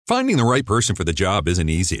Finding the right person for the job isn't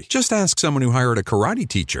easy. Just ask someone who hired a karate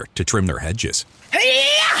teacher to trim their hedges.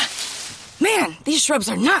 Hey-ya! Man, these shrubs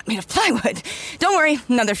are not made of plywood. Don't worry,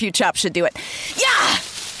 another few chops should do it. Yeah!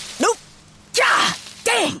 Nope! Yeah!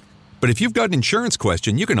 Dang! But if you've got an insurance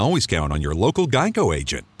question, you can always count on your local Geico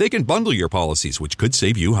agent. They can bundle your policies, which could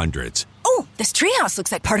save you hundreds. Oh, this treehouse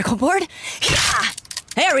looks like particle board. Yeah!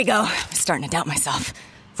 There we go. I'm starting to doubt myself.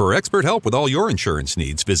 For expert help with all your insurance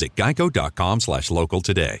needs, visit geico.com/local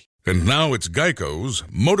today. And now it's Geico's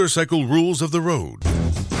Motorcycle Rules of the Road.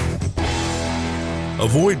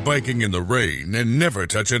 Avoid biking in the rain and never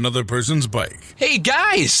touch another person's bike. Hey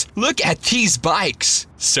guys, look at these bikes.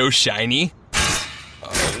 So shiny.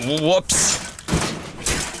 Whoops.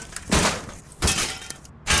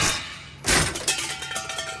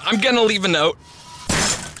 I'm gonna leave a note.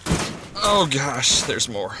 Oh gosh, there's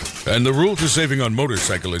more. And the rule to saving on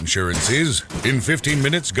motorcycle insurance is, in 15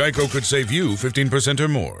 minutes, Geico could save you 15% or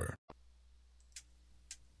more.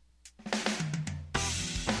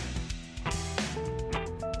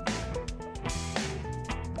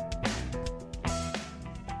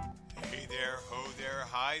 Hey there, ho there,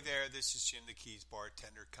 hi there. This is Jim the Keys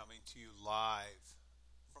bartender coming to you live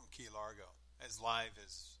from Key Largo. As live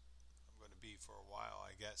as I'm going to be for a while,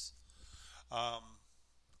 I guess.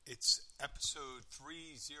 It's episode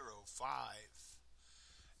 305,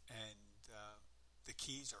 and the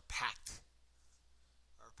keys are packed.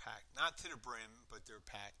 Not to the brim, but they're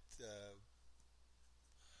packed.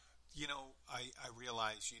 I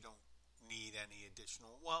realize you don't need any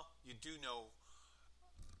additional. Well, you do know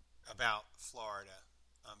about Florida,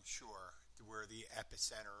 I'm sure. We're the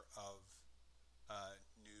epicenter of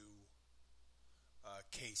new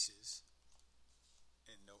cases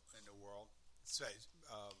in the world. So,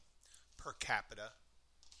 per capita,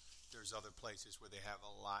 there's other places where they have a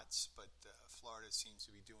lots, but Florida seems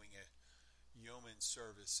to be doing a yeoman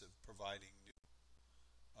service of providing new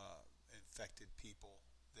infected people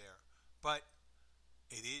there. But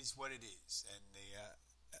it is what it is, and the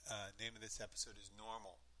name of this episode is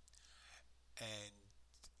Normal. And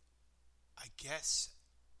I guess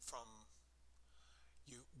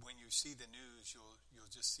when you see the news, you'll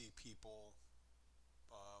just see people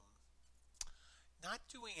not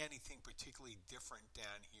doing anything particularly different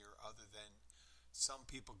down here, other than some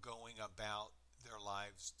people going about their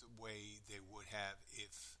lives the way they would have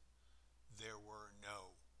if there were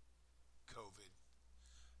no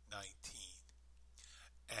COVID-19.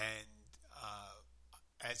 And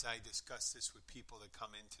as I discuss this with people that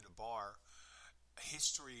come into the bar,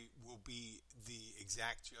 history will be the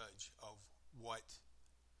exact judge of what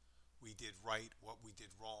we did right, what we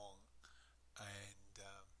did wrong, and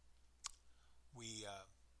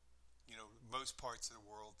most parts of the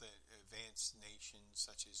world, the advanced nations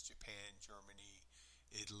such as Japan, Germany,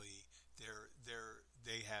 Italy,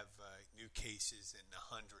 they have new cases in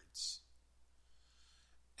the hundreds.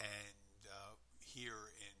 And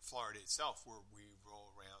here in Florida itself, where we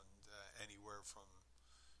roll around anywhere from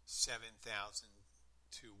 7,000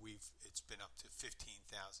 to it's been up to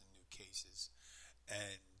 15,000 new cases,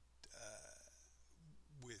 and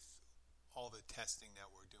with all the testing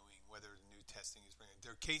that we're doing, whether the new testing is bringing,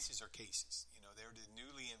 their cases are cases. They're the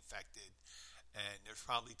newly infected, and there's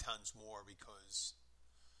probably tons more because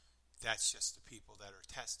that's just the people that are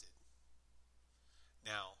tested.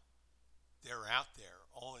 Now, they're out there.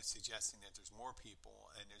 All is suggesting that there's more people,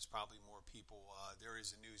 and there's probably more people. There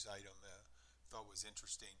is a news item I thought was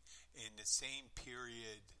interesting. In the same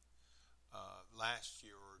period last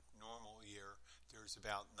year, or normal year, there's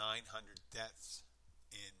about 900 deaths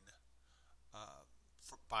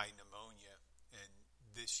by pneumonia, and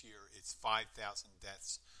this year it's 5,000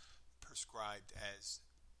 deaths prescribed as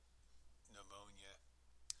pneumonia.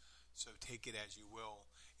 So take it as you will.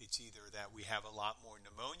 It's either that we have a lot more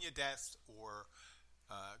pneumonia deaths, or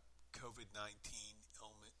COVID-19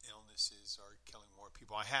 illnesses are killing more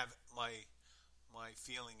people. I have my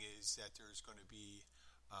feeling is that there's going to be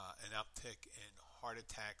an uptick in heart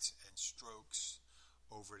attacks and strokes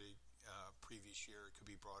over the previous year. It could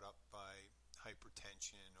be brought up by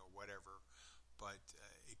hypertension or whatever, but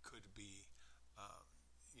it could be,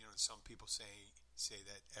 some people say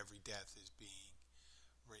that every death is being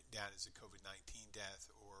written down as a COVID-19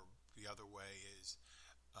 death, or the other way is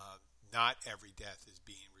not every death is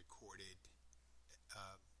being recorded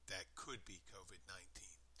that could be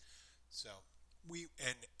COVID-19. So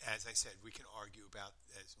and as I said, we can argue about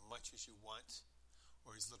as much as you want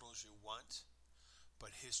or as little as you want,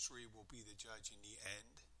 but history will be the judge in the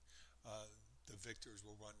end. The victors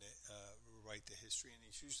will write the history, and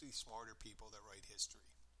it's usually smarter people that write history.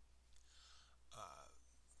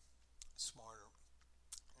 Smarter.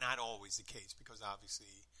 Not always the case, because obviously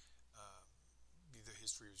the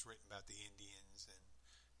history was written about the Indians and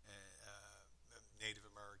Native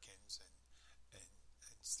Americans, and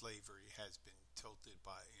slavery has been tilted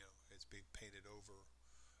by, has been painted over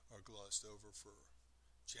or glossed over for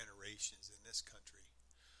generations in this country.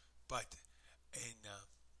 But in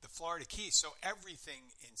the Florida Keys, so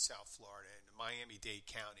everything in South Florida and Miami-Dade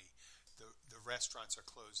County, the restaurants are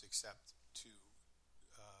closed except to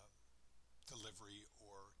delivery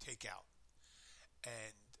or takeout.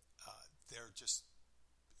 And they're just,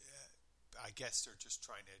 I guess they're just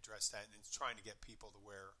trying to address that, and it's trying to get people to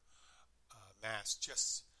wear masks.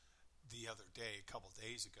 Just the other day, a couple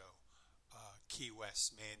days ago, Key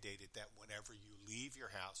West mandated that whenever you leave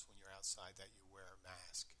your house, when you're outside, that you wear a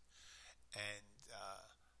mask.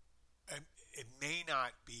 And it may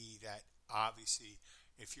not be that, obviously,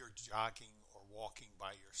 if you're jogging or walking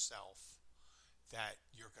by yourself, that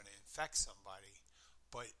you're going to infect somebody,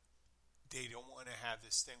 but they don't want to have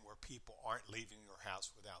this thing where people aren't leaving your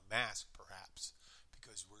house without masks, perhaps,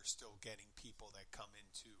 because we're still getting people that come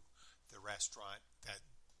into the restaurant that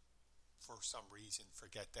for some reason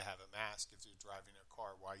forget to have a mask if they're driving a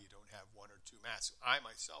car, why you don't have one or two masks. I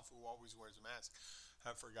myself, who always wears a mask,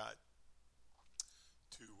 have forgot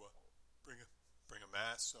to bring a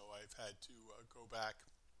mask, so I've had to go back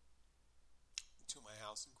to my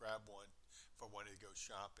house and grab one if I wanted to go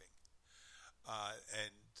shopping.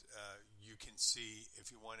 And you can see,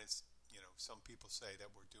 if you want to, some people say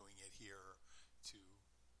that we're doing it here to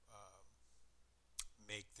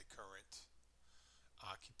make the current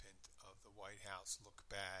occupant of the White House look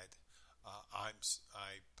bad. I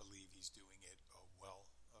believe he's doing it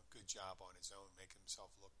a good job on his own, making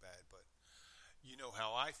himself look bad. But you know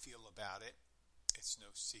how I feel about it. It's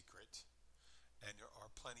no secret. And there are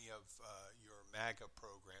plenty of your MAGA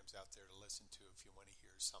programs out there to listen to if you want to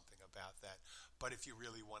hear something about that. But if you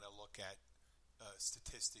really want to look at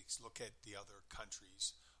statistics, look at the other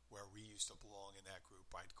countries where we used to belong in that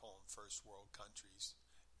group. I'd call them first world countries,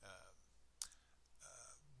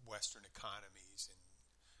 Western economies,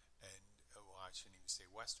 and I shouldn't even say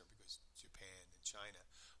Western because Japan and China.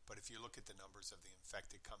 But if you look at the numbers of the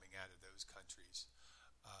infected coming out of those countries,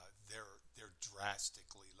 they're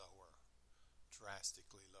drastically lower, 5%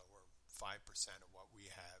 of what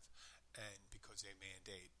we have, and because they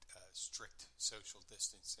mandate strict social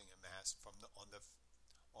distancing and masks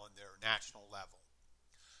on their national level,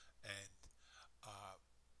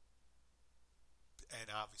 and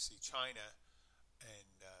obviously China,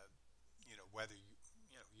 and whether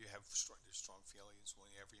you have strong feelings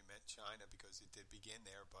whenever you met China because it did begin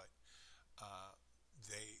there, but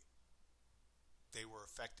they were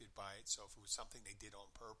affected by it. So if it was something they did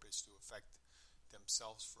on purpose to affect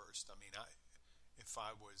themselves first, I mean, if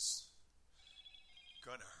I was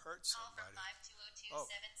going to hurt somebody, I'm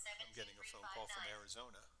getting a phone call from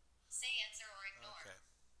Arizona. Say answer or ignore. Okay.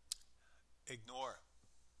 Ignore.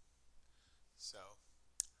 So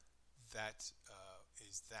that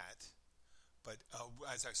is that. But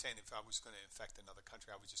as I was saying, if I was going to infect another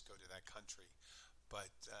country, I would just go to that country.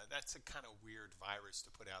 But that's a kind of weird virus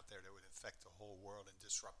to put out there that would infect the whole world and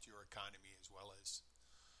disrupt your economy as well as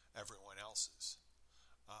everyone else's.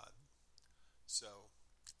 So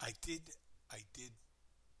I did.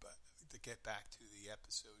 But to get back to the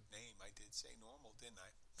episode name, I did say normal, didn't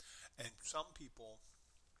I? And some people,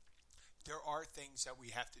 there are things that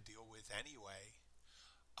we have to deal with anyway,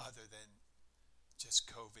 other than just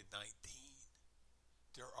COVID-19.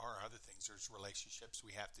 There are other things. There's relationships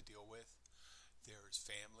we have to deal with. There's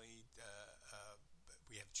family.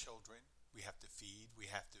 We have children. We have to feed.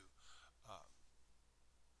 We have to,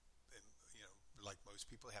 like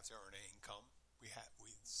most people, have to earn an income.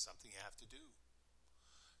 Something you have to do.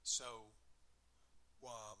 So,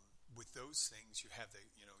 with those things, you have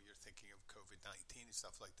you're thinking of COVID-19 and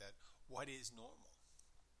stuff like that. What is normal?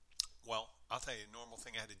 Well, I'll tell you, a normal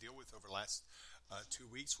thing I had to deal with over the last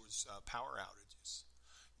 2 weeks was power outages.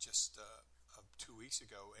 Just 2 weeks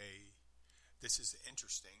ago, this is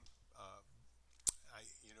interesting.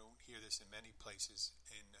 You don't hear this in many places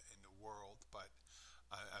in the world, but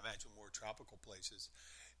I imagine more tropical places.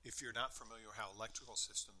 If you're not familiar with how electrical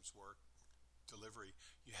systems work, delivery,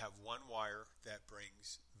 you have one wire that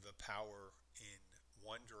brings the power in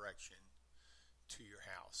one direction to your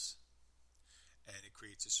house, and it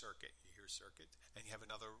creates a circuit. You hear circuit, and you have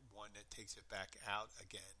another one that takes it back out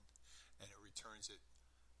again, and it returns it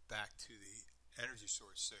back to the energy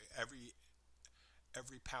source. So every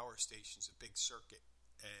power station is a big circuit,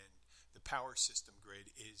 and the power system grid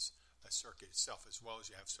is a circuit itself, as well as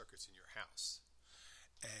you have circuits in your house.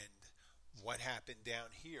 And what happened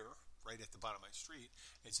down here, right at the bottom of my street,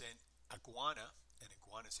 is an iguana, and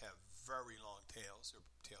iguanas have very long tails. Their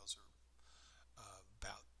tails are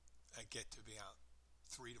get to be out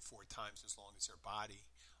 3 to 4 times as long as their body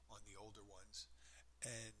on the older ones,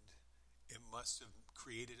 and it must have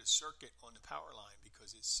created a circuit on the power line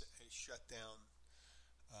because it shut down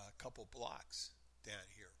a couple blocks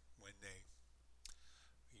down here when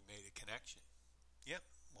he made a connection. Yep,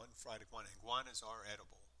 one fried iguana. Iguanas are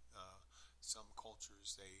edible. Some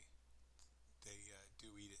cultures they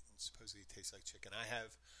do eat it, and supposedly it tastes like chicken. I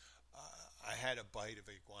had a bite of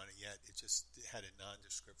iguana, yet it just had a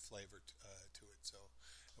nondescript flavor to it, so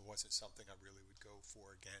it wasn't something I really would go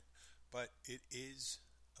for again. But it is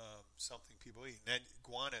something people eat. And that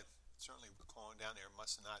iguana, certainly going down there,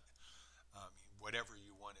 must not, whatever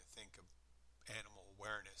you want to think of animal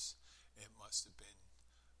awareness, it must have been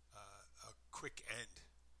a quick end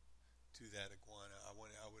to that iguana. I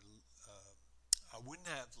wouldn't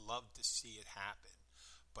have loved to see it happen,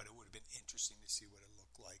 but it would have been interesting to see what it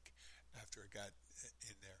looked like after it got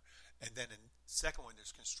in there. And then in second one,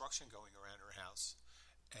 there's construction going around her house,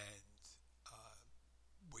 and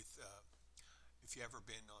if you ever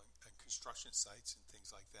been on construction sites and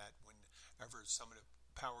things like that, whenever some of the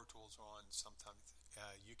power tools are on, sometimes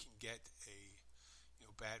you can get a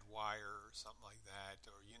bad wire or something like that,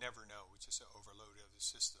 or you never know. It's just an overload of the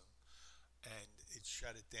system, and it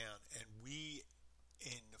shut it down. And we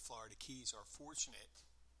in the Florida Keys are fortunate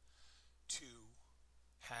to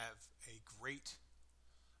have a great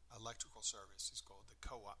electrical service. It's called the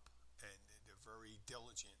Co-op, and they're very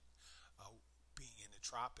diligent. Being in the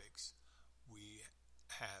tropics, we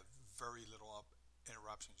have very little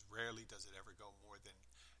interruptions. Rarely does it ever go more than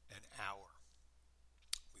an hour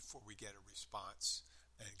before we get a response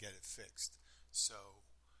and get it fixed. So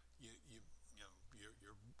your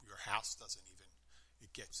house doesn't even,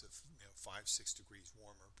 it gets 5-6 degrees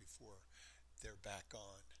warmer before they're back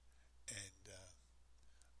on, and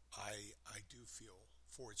I do feel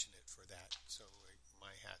fortunate for that. So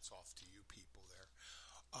my hat's off to you people there.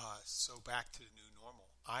 So back to the new normal.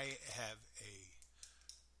 I have a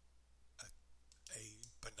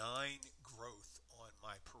benign growth on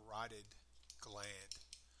my parotid gland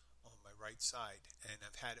on my right side, and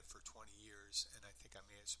I've had it for 20 years, and I think I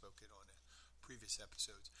may have spoken on the previous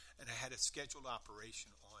episodes. And I had a scheduled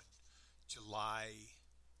operation on July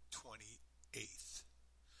 28th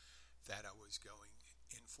that I was going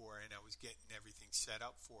in for, and I was getting everything set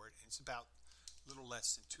up for it. And it's about a little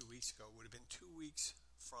less than 2 weeks ago. It would have been 2 weeks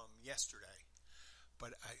from yesterday.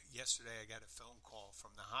 But yesterday I got a phone call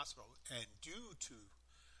from the hospital, and due to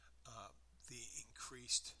the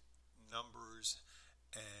increased numbers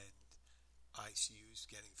and ICUs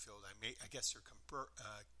getting filled, I guess they're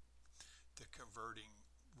converting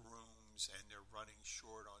rooms and they're running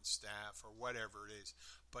short on staff or whatever it is.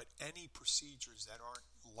 But any procedures that aren't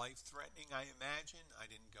life-threatening, I imagine, I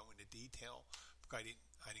didn't go into detail. I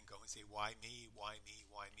didn't go and say why me,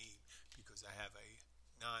 because I have a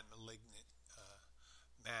non-malignant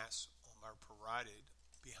mass on my parotid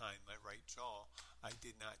behind my right jaw. I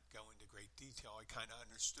did not go into great detail. I kind of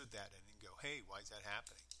understood that and didn't go, hey, why is that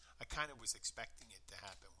happening? I kind of was expecting it to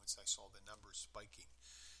happen once I saw the numbers spiking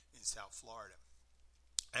in South Florida.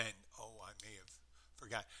 And, I may have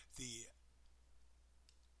forgot. The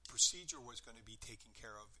procedure was going to be taken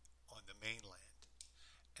care of on the mainland.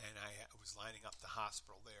 And I was lining up the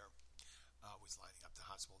hospital there.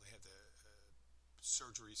 They have the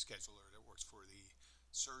surgery scheduler that works for the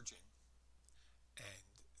surgeon, and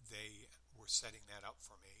they were setting that up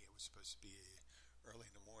for me. It was supposed to be early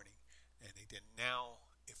in the morning, and they didn't. Now,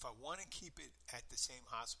 if I want to keep it at the same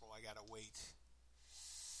hospital, I got to wait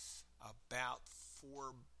about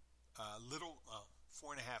 4.5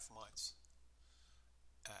 months.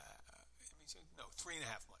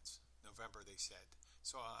 3.5 months. November, they said.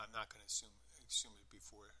 So I'm not going to assume it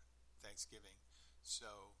before Thanksgiving.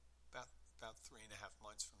 So about 3.5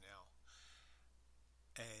 months from now.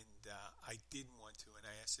 And I didn't want to, and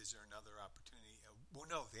I asked, is there another opportunity?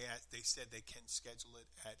 They said they can schedule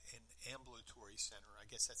it at an ambulatory center. I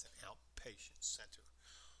guess that's an outpatient center,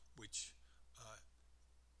 which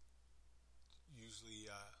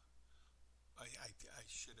usually I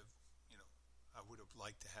should have, I would have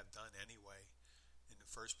liked to have done anyway in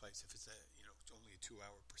the first place. If it's only a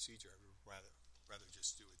 2-hour procedure, I would rather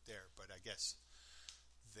just do it there. But I guess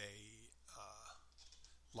they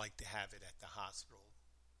like to have it at the hospital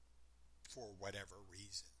for whatever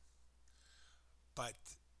reason. But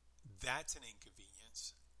that's an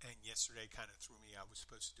inconvenience. And yesterday kind of threw me. I was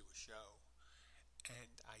supposed to do a show,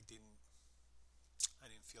 and I didn't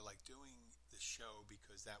feel like doing the show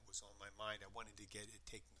because that was on my mind. I wanted to get it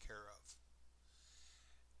taken care of.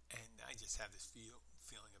 And I just have this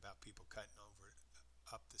feeling about people cutting over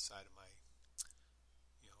up the side of my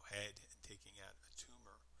head and taking out a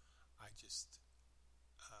tumor. I just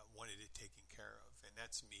wanted it taken care of, and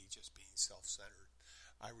that's me just being self-centered.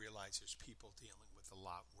 I realize there's people dealing with a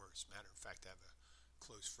lot worse. Matter of fact, I have a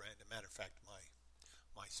close friend. As a matter of fact,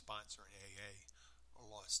 my sponsor in AA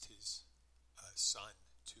lost his son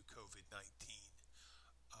to COVID-19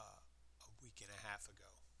 a week and a half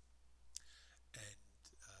ago, and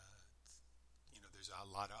there's a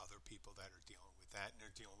lot of other people that are dealing with that, and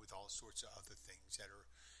they're dealing with all sorts of other things that are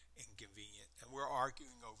inconvenient, and we're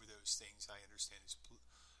arguing over those things. I understand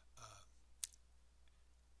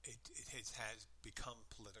it has become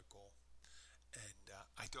political, and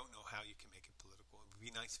I don't know how you can make it political. It would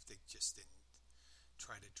be nice if they just didn't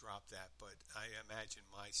try to drop that, but I imagine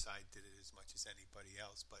my side did it as much as anybody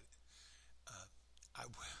else. But I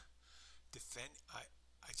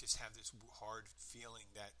just have this hard feeling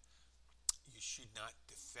that you should not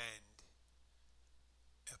defend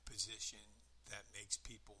a position that makes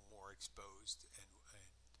people more exposed and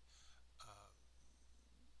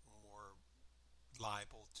more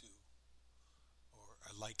liable to or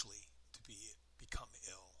are likely to become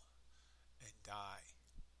ill and die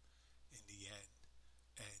in the end.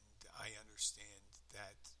 And I understand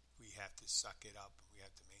that we have to suck it up and we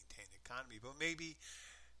have to maintain the economy, but maybe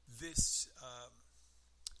this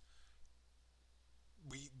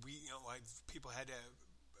people had a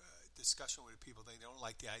discussion with people. They don't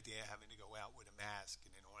like the idea of having to go out with a mask,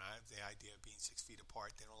 and they don't like the idea of being 6 feet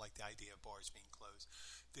apart. They don't like the idea of bars being closed.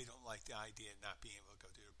 They don't like the idea of not being able to go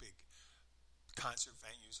to their big concert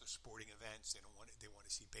venues or sporting events. They want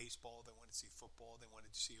to see baseball. They want to see football. They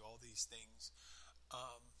wanted to see all these things.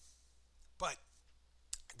 But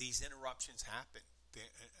these interruptions happen.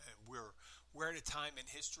 We're at a time in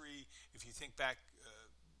history. If you think back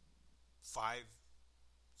 500-600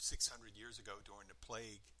 years ago during the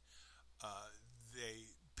plague,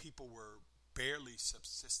 people were barely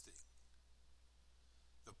subsisting.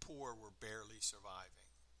 The poor were barely surviving.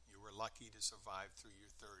 You were lucky to survive through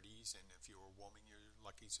your 30s, and if you were a woman, you're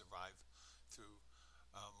lucky to survive through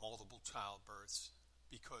multiple childbirths,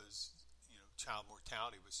 because child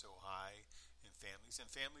mortality was so high in families, and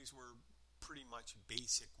families were pretty much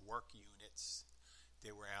basic work units.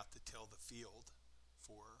 They were out to till the field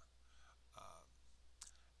for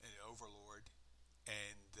an overlord,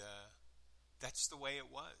 and that's the way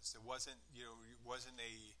it was. It wasn't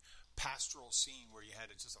a pastoral scene where you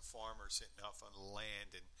had just a farmer sitting off on the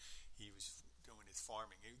land and he was doing his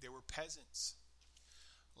farming. There were peasants,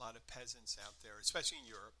 a lot of peasants out there, especially in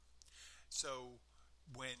Europe. So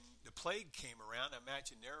when the plague came around, I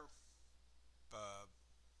imagine their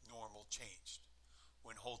normal changed.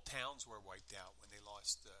 When whole towns were wiped out, when they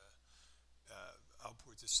lost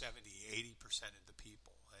upwards of 70-80% of the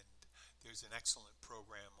people. And there's an excellent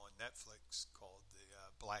program on Netflix called The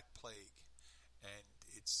Black Plague, and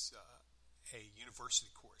it's a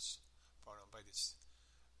university course brought on by this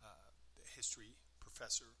history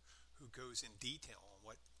professor who goes in detail on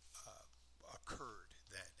what occurred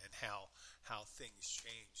then and how things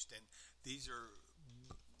changed. And these are,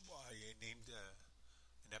 I named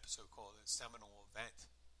an episode called A Seminal Event.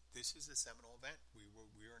 This is a seminal event. We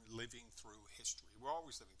are living through history. We're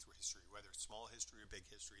always living through history, whether it's small history or big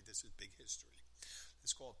history. This is big history.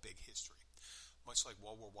 It's called big history. Much like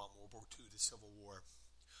World War I, World War II, the Civil War,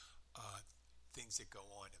 things that go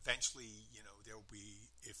on. Eventually, there'll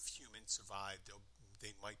be, if humans survive,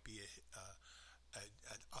 they might be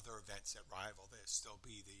other events that rival this. There'll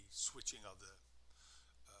be the switching of the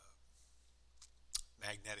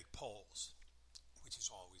magnetic poles, which is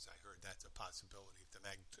always, I heard, that's a possibility. If the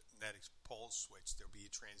magnetic poles switch, there'll be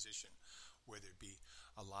a transition where there'd be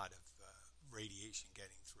a lot of radiation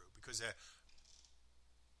getting through, because the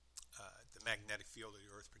magnetic field of the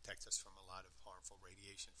Earth protects us from a lot of harmful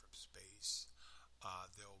radiation from space.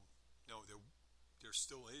 There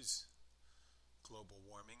still is global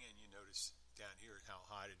warming, and you notice down here how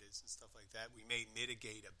hot it is and stuff like that. We may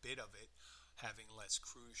mitigate a bit of it, having less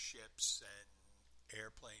cruise ships and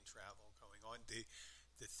airplane travel going on. The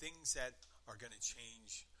things that are going to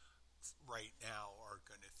change right now are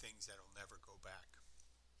things that will never go back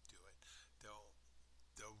to it.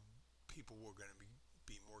 People were going to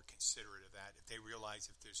be more considerate of that if they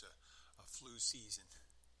realize if there's a flu season.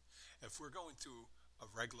 If we're going through a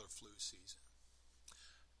regular flu season,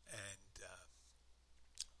 and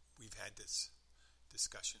we've had this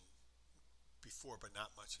discussion before, but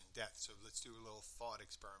not much in depth, so let's do a little thought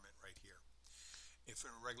experiment right here. If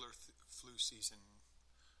in a regular flu season,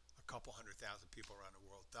 a couple 100,000 people around the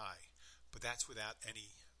world die, but that's without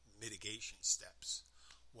any mitigation steps.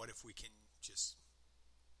 What if we can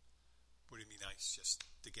would it be nice just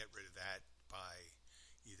to get rid of that by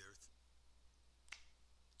either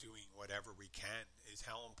doing whatever we can, is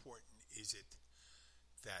how important is it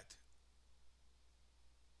that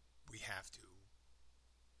we have to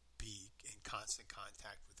be in constant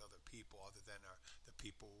contact with other people other than the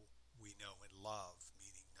people we know and love,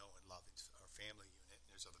 meaning know and love our family unit, and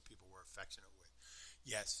there's other people we're affectionate with.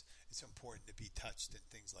 Yes, it's important to be touched and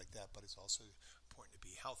things like that, but it's also important to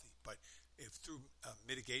be healthy. But if through a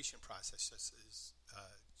mitigation process,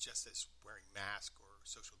 just as wearing masks or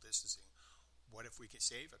social distancing, what if we could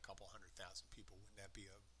save a couple 100,000 people? Wouldn't that be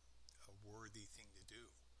a worthy thing to do?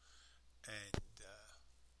 And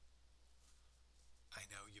I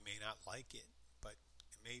know you may not like it, but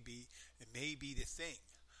it may be the thing.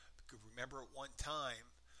 Because remember, at one time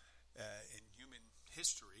in human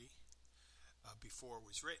history, before it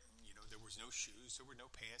was written, there was no shoes, there were no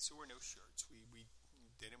pants, there were no shirts. We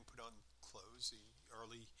didn't put on clothes. The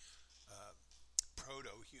early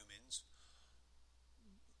proto-humans,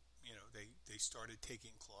 they started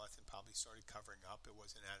taking cloth and probably started covering up. It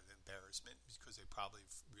wasn't out of embarrassment, because they probably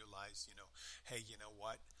realized, hey, you know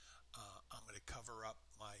what? I'm going to cover up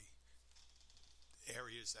my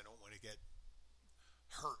areas I don't want to get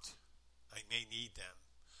hurt. I may need them.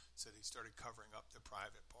 So they started covering up the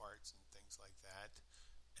private parts and things like that.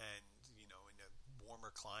 And, in the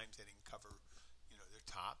warmer climes, they didn't cover, their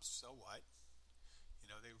tops. So what?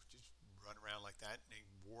 They would just run around like that, and they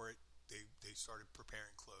wore it. They started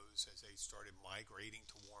preparing clothes as they started migrating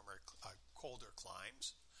to warmer, colder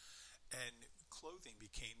climes. And clothing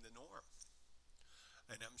became the norm.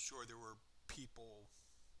 And I'm sure there were people,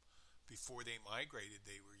 before they migrated,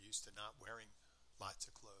 they were used to not wearing lots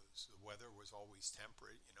of clothes. The weather was always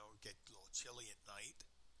temperate, get a little chilly at night,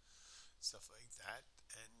 stuff like that.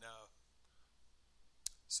 And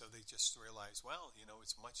so they just realized, well,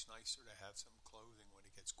 it's much nicer to have some clothing when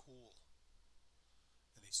it gets cool.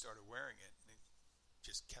 And they started wearing it, and they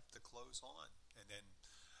just kept the clothes on. And then,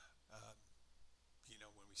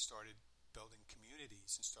 when we started building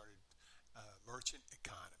communities and started merchant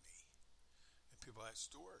economy, and people had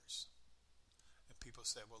stores, and people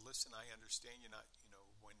said, well, listen, I understand you're not,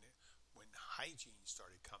 when hygiene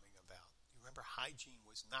started coming about, you remember hygiene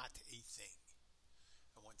was not a thing.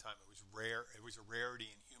 At one time it was rare, it was a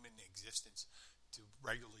rarity in human existence to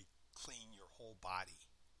regularly clean your whole body.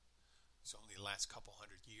 It was only the last couple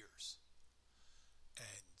 100 years.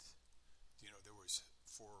 And, there was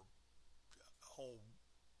for whole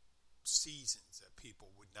seasons that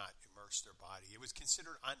people would not immerse their body. It was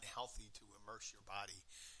considered unhealthy to immerse your body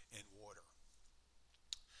in water.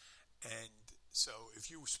 And so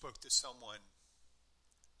if you spoke to someone,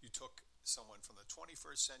 you took someone from the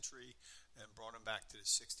 21st century and brought them back to the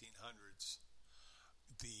 1600s,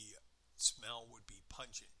 the smell would be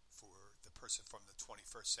pungent for the person from the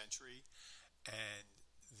 21st century, and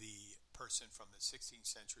the person from the 16th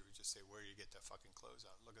century would just say, where do you get the fucking clothes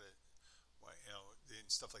on? Look at it. Well, and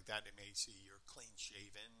stuff like that. They may see you're clean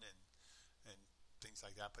shaven and things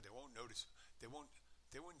like that, but they won't notice. They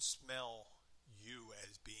wouldn't smell you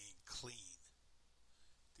as being clean.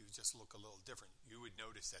 They would just look a little different. You would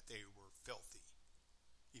notice that they were filthy,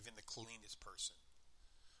 even the cleanest person.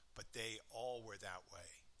 But they all were that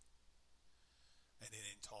way, and they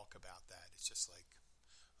didn't talk about that. It's just like,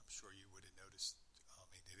 I'm sure you would have noticed.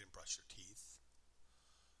 They didn't brush their teeth.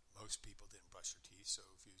 Most people didn't brush their teeth, so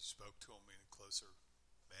if you spoke to them in a closer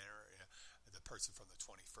manner, the person from the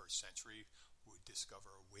 21st century would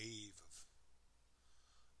discover a wave of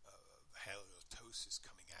halitosis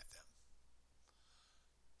coming at them.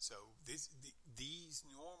 So these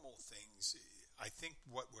normal things, I think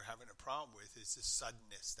what we're having a problem with is the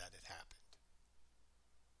suddenness that it happened.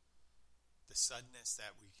 The suddenness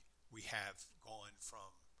that we have gone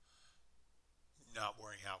from not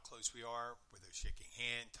worrying how close we are, whether shaking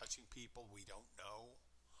hand, touching people we don't know,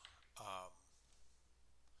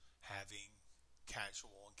 having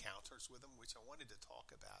casual encounters with them, which I wanted to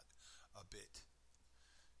talk about a bit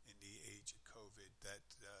in the age of COVID, that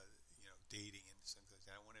dating and things like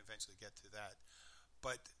that. I want to eventually get to that,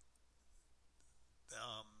 but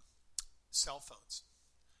cell phones,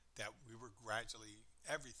 that we were gradually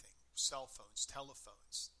everything, cell phones,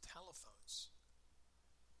 telephones,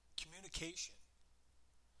 communication.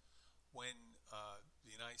 When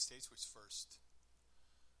the United States was first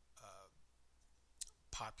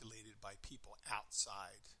populated by people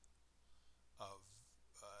outside of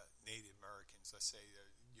Native Americans, let's say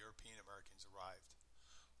European Americans arrived,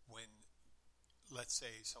 when, let's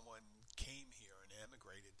say, someone came here and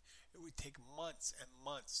emigrated, it would take months and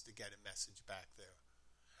months to get a message back there.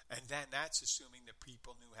 And then that's assuming that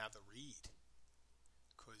people knew how to read,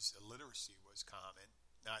 because illiteracy was common.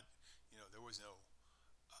 Not, there was no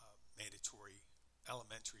mandatory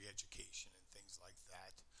elementary education and things like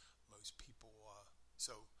that. Most people,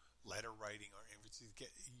 so letter writing or you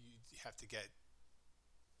have to get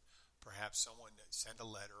perhaps someone to send a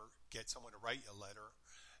letter, get someone to write a letter,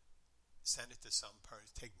 send it to some person,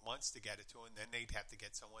 take months to get it to them, and then they'd have to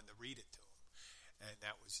get someone to read it to them. And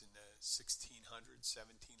that was in the 1600s,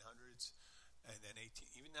 1700s, and then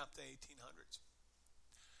even up to 1800s.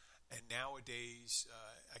 And nowadays,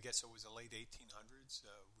 I guess it was the late 1800s,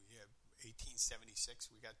 we have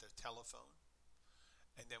 1876, we got the telephone.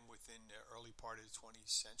 And then within the early part of the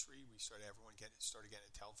 20th century, everyone started getting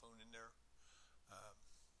a telephone in their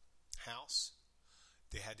house.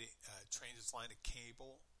 They had a transatlantic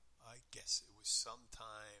cable. I guess it was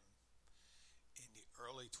sometime in the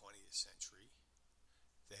early 20th century.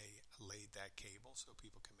 They laid that cable so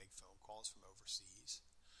people can make phone calls from overseas.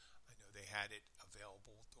 I know they had it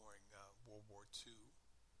available during World War II.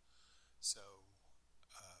 So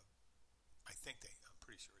I'm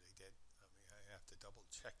pretty sure they did. I mean, I have to double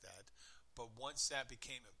check that. But once that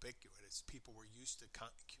became ubiquitous, people were used to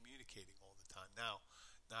communicating all the time. Now,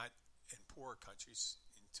 not in poorer countries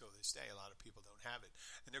until this day, a lot of people don't have it.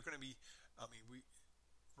 And they're going to be,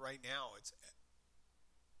 right now, it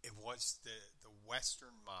was the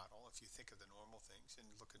Western model, if you think of the normal things and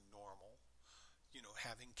look at normal,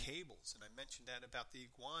 having cables. And I mentioned that about the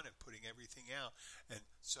iguana putting everything out. And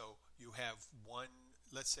so you have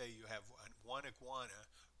let's say you have one iguana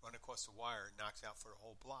run across the wire and knocks out for the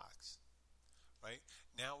whole blocks, right?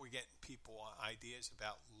 Now we're getting people ideas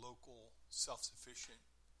about local self-sufficient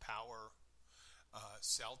power,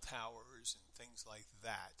 cell towers and things like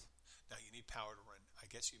that. Now you need power to run, I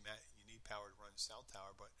guess you need power to run a cell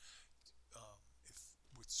tower, but if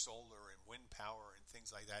with solar and wind power and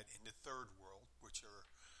things like that in the third world, which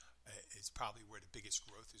is probably where the biggest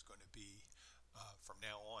growth is going to be from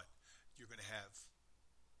now on, you're going to have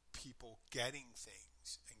people getting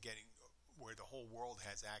things and getting where the whole world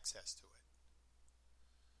has access to it.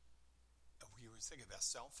 We were thinking about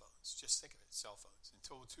cell phones. Just think of it, cell phones.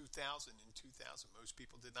 Until 2000, most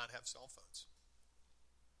people did not have cell phones.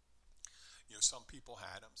 Some people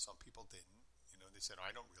had them, some people didn't. They said,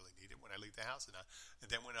 I don't really need it when I leave the house. And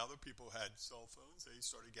then when other people had cell phones, they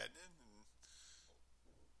started getting it. And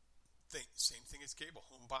same thing as cable.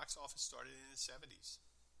 Home box office started in the 70s.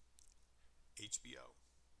 HBO.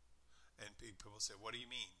 And people say, what do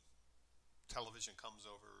you mean? Television comes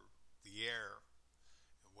over the air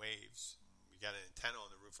in waves. We got an antenna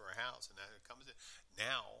on the roof of our house, and that it comes in.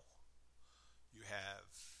 Now, you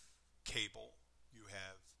have cable, you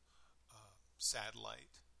have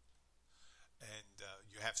satellite, and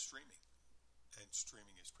you have streaming. And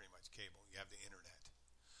streaming is pretty much cable. You have the internet.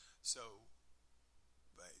 So,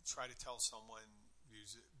 try to tell someone,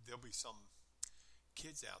 there'll be some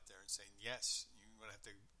kids out there and saying, yes, you're going to have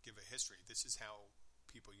to give a history. This is how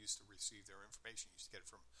people used to receive their information. You used to get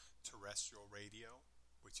it from terrestrial radio,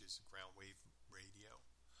 which is ground wave radio,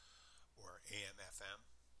 or AM, FM.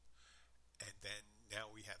 And then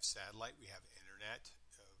now we have satellite, we have internet.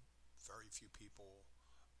 Very few people,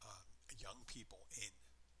 young people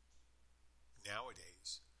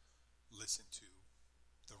nowadays listen to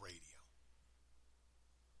the radio.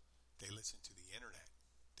 They listen to the internet.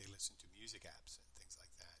 They listen to music apps and things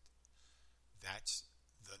like that. That's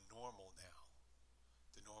the normal now.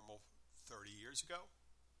 The normal 30 years ago,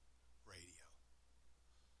 radio.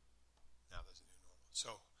 Now there's a new normal.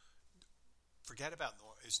 So forget about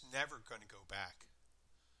normal. It's never going to go back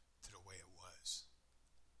to the way it was.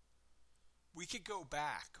 We could go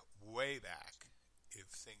back, way back,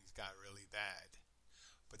 if things got really bad.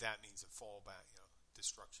 But that means a fallback,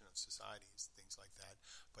 destruction of societies, things like that.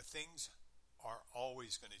 But things are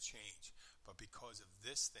always going to change. But because of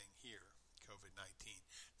this thing here, COVID-19,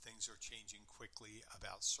 things are changing quickly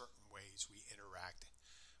about certain ways we interact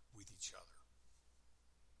with each other.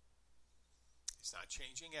 It's not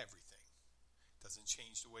changing everything. It doesn't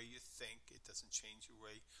change the way you think. It doesn't change the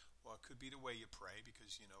way, it could be the way you pray,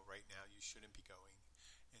 because, right now you shouldn't be going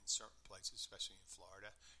in certain places, especially in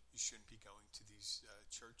Florida. You shouldn't be going to these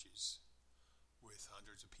churches with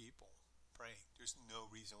hundreds of people praying. There's no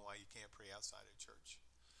reason why you can't pray outside of church.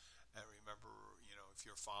 And remember, if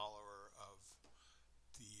you're a follower of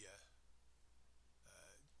the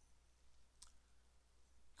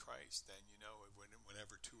Christ, then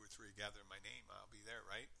whenever 2 or 3 gather in my name, I'll be there,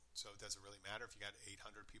 right? So does it really matter if you got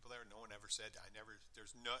 800 people there? No one ever said.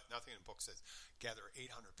 There's nothing in the book says gather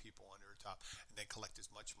 800 people under a top and then collect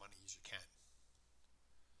as much money as you can.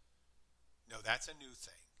 No, that's a new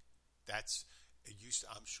thing.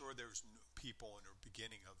 I'm sure there's people in the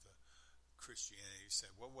beginning of the Christianity who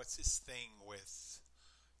said, well, what's this thing with,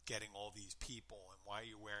 getting all these people, and why are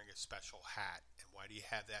you wearing a special hat, and why do you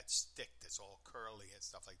have that stick that's all curly and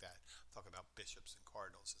stuff like that. Talk about bishops and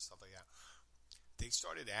cardinals and stuff like that. They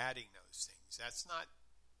started adding those things. That's not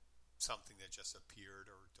something that just appeared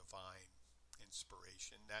or divine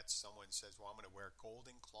inspiration. That's someone says, well, I'm going to wear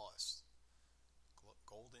golden cloths,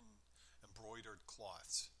 golden embroidered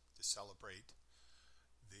cloths to celebrate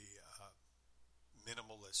the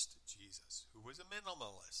minimalist Jesus, who was a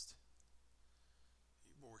minimalist.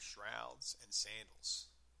 He wore shrouds and sandals.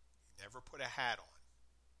 He never put a hat on.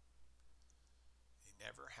 He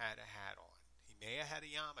never had a hat on. He may have had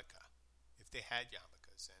a yarmulke, if they had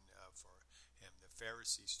yarmulkes, and for him, the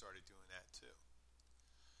Pharisees started doing that too.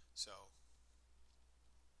 So,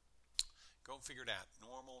 go and figure it out.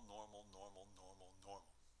 Normal.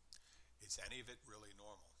 Is any of it really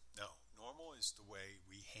normal? No. Normal is the way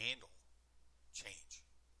we handle change.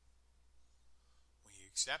 When you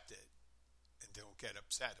accept it and don't get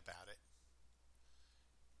upset about it,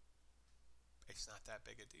 it's not that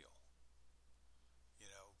big a deal. You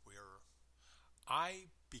know, I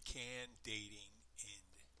began dating in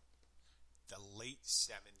the late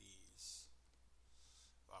 70s.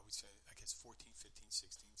 I would say, I guess 14, 15,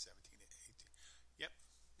 16, 17, 18.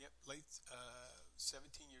 Yep, late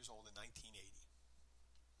 17 years old in 1980.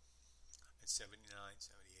 And 79,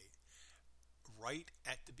 78. Right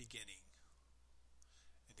at the beginning,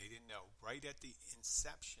 and they didn't know, right at the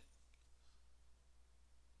inception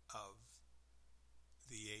of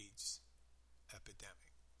the AIDS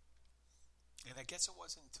epidemic. And I guess it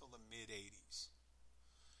wasn't until the mid-80s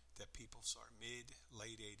that people started,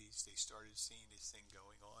 late 80s, they started seeing this thing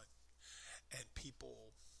going on. And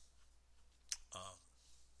people,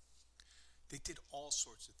 they did all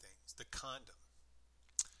sorts of things. The condom's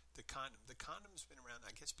been around.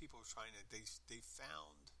 I guess people are trying to, they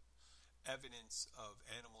found evidence of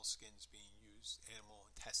animal skins being used, animal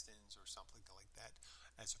intestines or something like that,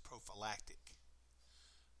 as a prophylactic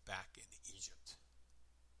back in Egypt.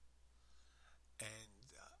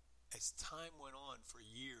 And as time went on for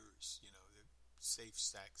years, you know, the safe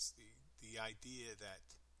sex, the idea that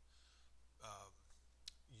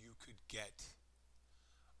you could get,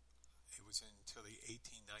 it was until the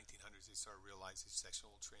 1900s they started realizing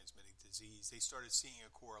sexual transmitted disease. They started seeing a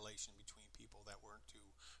correlation between people that weren't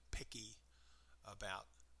too picky about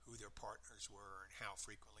who their partners were and how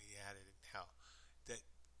frequently they had it, and how that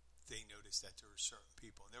they noticed that there were certain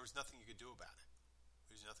people, and there was nothing you could do about it.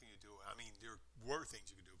 There's nothing you do. I mean, there were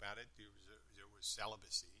things you could do about it. There was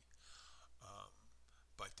celibacy,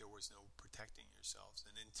 but there was no protecting yourselves.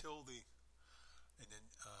 And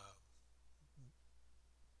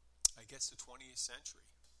I guess the 20th century,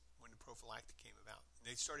 when the prophylactic came about, and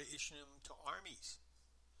they started issuing them to armies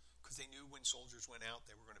because they knew when soldiers went out,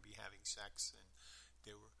 they were going to be having sex, and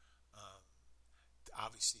they were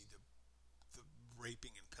obviously the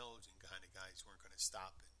raping and pillaging kind of guys weren't going to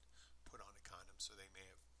stop and put on a condom, so they may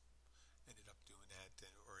have ended up doing that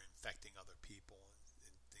or infecting other people and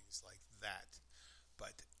things like that.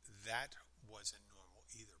 But that wasn't normal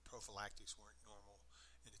either. Prophylactics weren't normal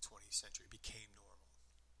in the 20th century. It became normal.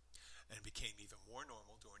 And it became even more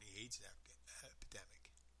normal during the AIDS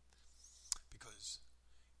epidemic. Because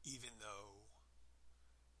even though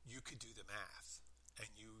you could do the math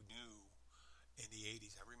and you knew in the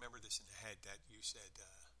 80s, I remember this in the head, that you said,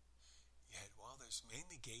 well, there's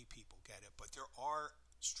mainly gay people get it, but there are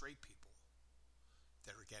straight people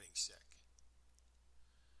that are getting sick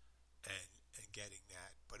and getting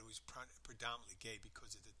that. But it was predominantly gay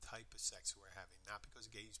because of the type of sex we were having, not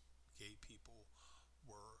because gay people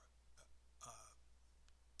were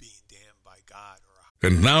being damned by God.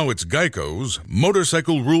 And now it's Geico's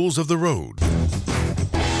Motorcycle Rules of the Road.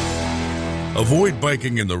 Avoid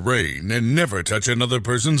biking in the rain and never touch another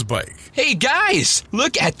person's bike. Hey guys,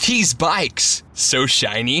 look at these bikes. So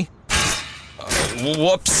shiny.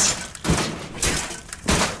 Whoops.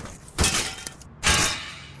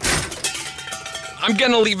 I'm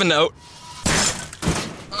gonna leave a note.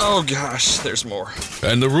 Oh gosh, there's more.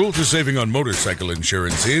 And the rule to saving on motorcycle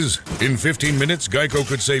insurance is, in 15 minutes, Geico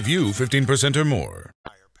could save you 15% or more.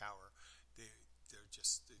 Higher power. They're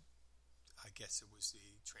just, I guess it was the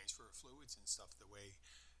transfer of fluids and stuff, the way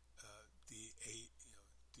the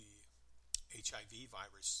HIV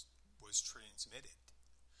virus was transmitted.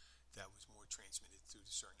 That was more transmitted through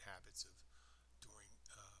certain habits of doing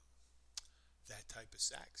that type of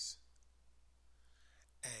sex.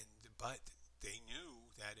 But they knew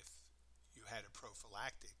that if you had a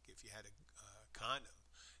prophylactic, if you had a condom,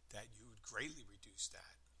 that you would greatly reduce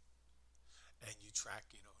that. And you track,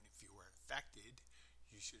 and if you were infected,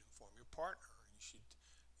 you should inform your partner. You should,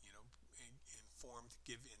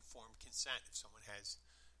 give informed consent. If someone has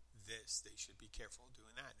this, they should be careful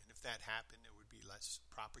doing that. And if that happened, there would be less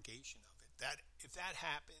propagation of it. If that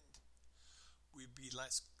happened, we'd be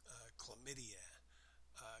less chlamydia,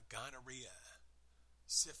 gonorrhea,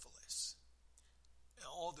 syphilis,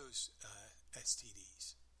 all those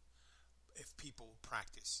STDs. If people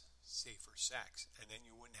practice safer sex, and then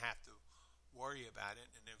you wouldn't have to worry about it.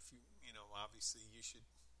 And if obviously you should,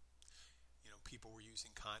 people were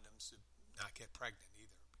using condoms to not get pregnant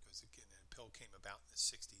either, because again, the pill came about in the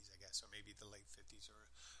 60s, I guess, or maybe the late 50s or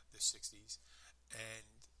the 60s,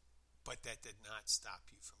 but that did not stop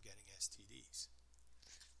you from getting STDs.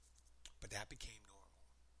 But that became normal.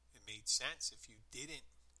 It made sense if you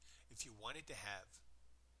wanted to have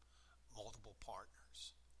multiple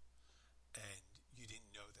partners and you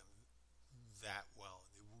didn't know them that well,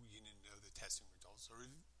 you didn't know the testing results, or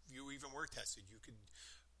if you even were tested, you could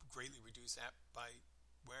greatly reduce that by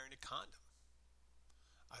wearing a condom.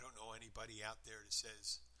 I don't know anybody out there that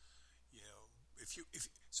says,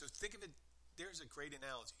 so think of it. There's a great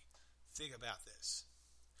analogy. Think about this.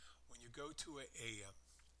 When you go to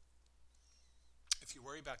if you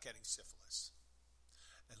worry about getting syphilis,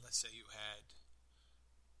 and let's say you had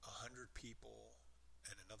 100 people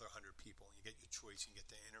and another 100 people, and you get your choice, and you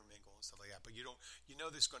get to intermingle and stuff like that, but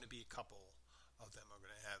there's going to be a couple of them are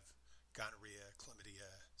going to have gonorrhea,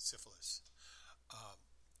 chlamydia, syphilis,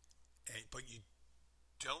 but you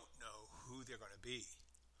don't know who they're going to be.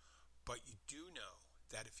 But you do know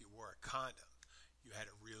that if you wore a condom, you had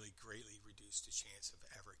a really greatly reduced the chance of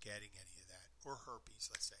ever getting any of that, or herpes.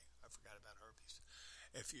 Let's say I forgot about herpes.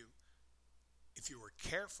 If you were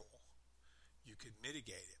careful, you could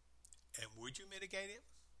mitigate it. And would you mitigate it,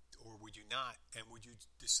 or would you not? And would you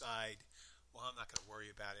decide, well, I'm not going to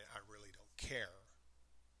worry about it. I really don't care.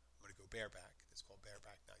 I'm going to go bareback. It's called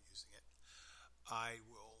bareback, not using it. I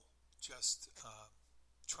will just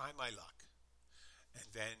try my luck. And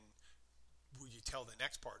then would you tell the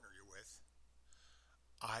next partner you're with,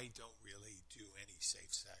 I don't really do any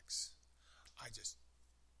safe sex. I just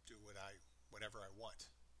do whatever I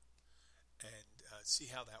want. And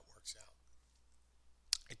see how that works out.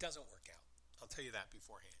 It doesn't work out. I'll tell you that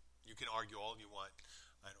beforehand. You can argue all you want.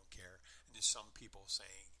 I don't care. And there's some people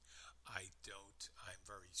saying, I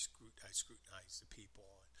scrutinize the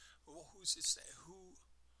people. Well, who's to say?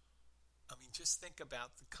 Just think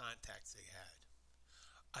about the contacts they had.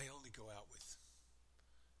 I only go out with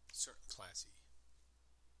certain classy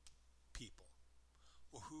people.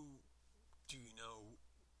 Well, who do you know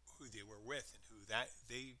who they were with and who that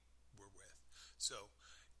they were with? So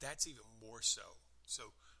that's even more so.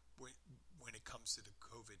 So when it comes to the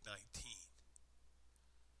COVID-19,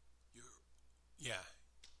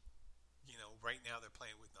 right now they're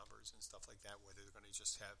playing with numbers and stuff like that, whether they're going to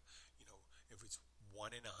just have, if it's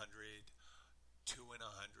 1 in 100, 2 in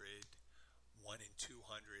 100, 1 in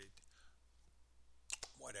 200,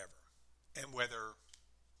 whatever. And whether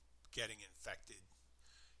getting infected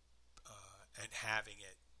and having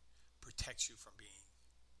it protects you from being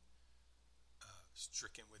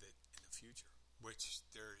stricken with it in the future, which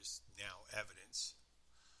there is now evidence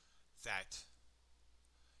that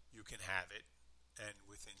you can have it, and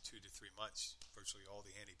within 2 to 3 months, virtually all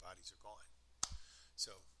the antibodies are gone.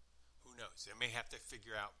 So who knows? They may have to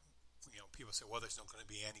figure out, people say, well, there's not going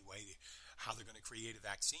to be any way how they're going to create a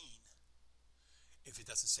vaccine if it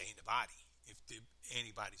doesn't stay in the body, if the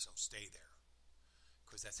antibodies don't stay there.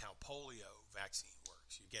 Because that's how polio vaccine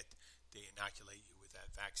works. They inoculate you with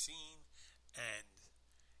that vaccine, and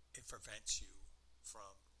it prevents you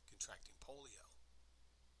from contracting polio.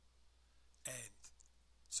 And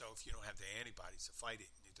so if you don't have the antibodies to fight it,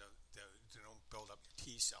 and you don't build up your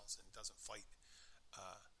T cells, and it doesn't fight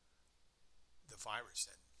the virus,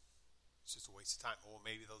 then it's just a waste of time. Or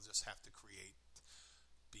maybe they'll just have to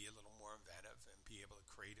be a little more inventive and be able to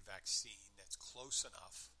create a vaccine that's close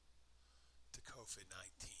enough to COVID-19,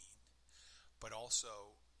 but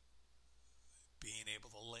also being able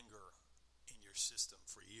to linger in your system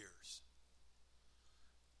for years.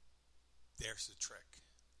 There's the trick.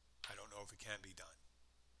 I don't know if it can be done.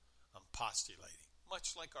 I'm postulating,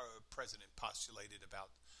 much like our president postulated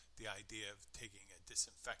about the idea of taking a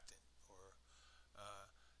disinfectant or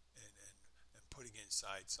and putting it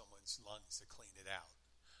inside someone's lungs to clean it out.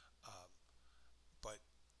 But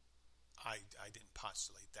I didn't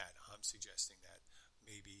postulate that. I'm suggesting that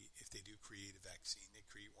maybe if they do create a vaccine, they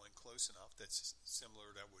create one close enough that's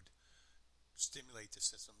similar, that would stimulate the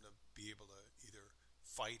system to be able to either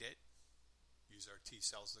fight it, use our T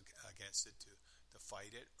cells against it to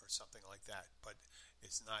fight it, or something like that. But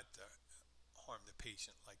it's not to harm the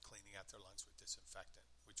patient like cleaning out their lungs with disinfectant,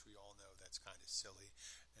 which we all know that's kind of silly.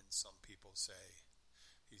 And some people say,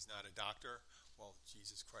 he's not a doctor. well,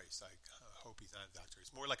 Jesus Christ, I hope he's not a doctor. It's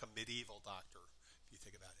more like a medieval doctor, if you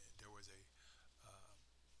think about it. There was a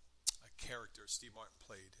character, Steve Martin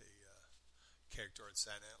played a character on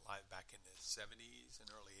Saturday Night Live back in the 70s and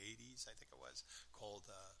early 80s, I think it was, called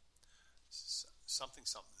something,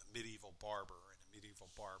 the medieval barber, and the medieval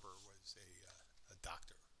barber was a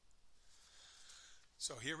doctor.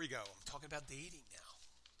 So here we go. I'm talking about dating now.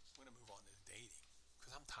 I'm going to move on to dating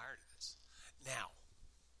because I'm tired of this. Now,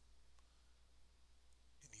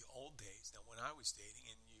 in the old days, now when I was dating,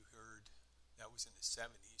 and you heard that was in the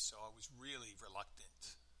 70s, so I was really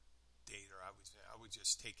reluctant dater. I would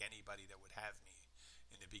just take anybody that would have me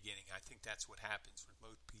in the beginning. I think that's what happens with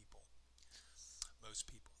most people.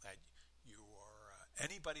 That you are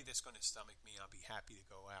anybody that's going to stomach me, I'll be happy to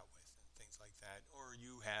go out with, and things like that. Or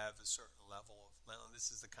you have a certain level of, well, this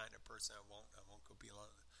is the kind of person I won't go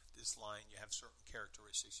beyond this line. You have certain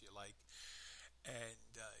characteristics you like, and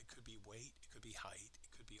it could be weight, it could be height,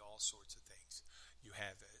 it could be all sorts of things. You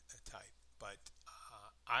have a type, but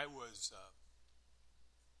I was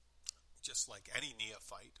just like any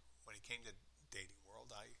neophyte when it came to dating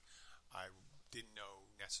world. I didn't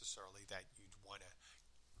know necessarily that you'd want to,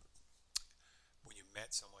 when you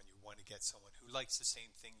met someone, you want to get someone who likes the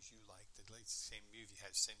same things you like, that likes the same movie,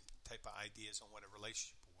 has the same type of ideas on what a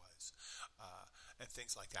relationship was, and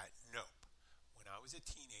things like that. Nope. When I was a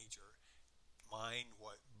teenager, my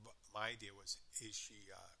idea was, is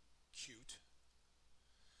she cute,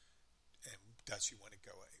 and does she want to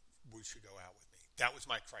go? Would she go out with me? That was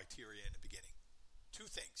my criteria in the beginning. Two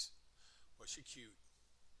things. Was she cute?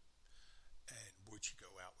 And would she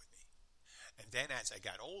go out with me? And then as I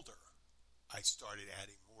got older, I started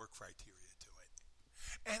adding more criteria to it.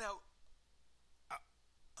 And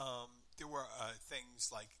there were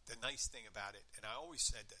things like, the nice thing about it, and I always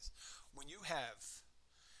said this, when you have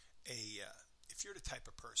if you're the type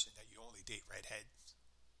of person that you only date redheads,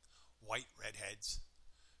 white redheads,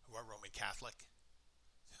 who are Roman Catholic,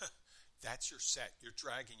 that's your set. You're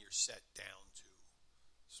dragging your set down to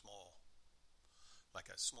a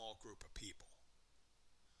small group of people.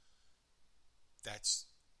 That's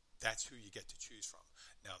who you get to choose from.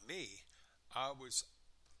 Now me, I was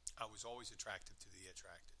always attracted to the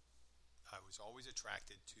attractive. I was always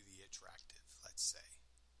attracted to the attractive, let's say.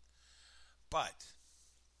 But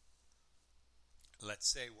let's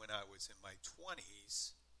say when I was in my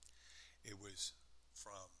 20s, it was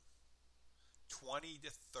from 20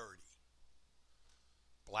 to 30.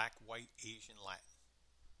 Black, white, Asian, Latin.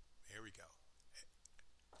 Here we go.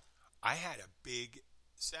 I had a big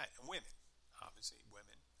set. And women. Obviously,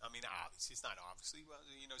 women. I mean, obviously, it's not obviously. Well,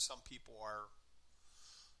 some people are,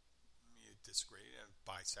 you disagree,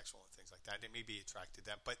 bisexual and things like that. They may be attracted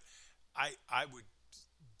to that. But I would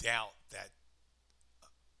doubt that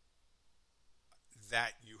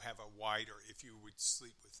you have a wider, if you would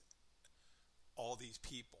sleep with all these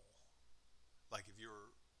people, like if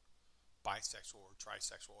you're bisexual or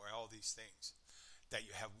trisexual or all these things, that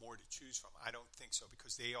you have more to choose from. I don't think so,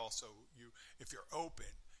 because they also, if you're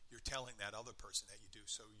open, you're telling that other person that you do.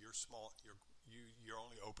 So you're small. You're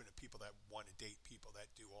only open to people that want to date people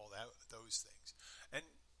that do all those things. And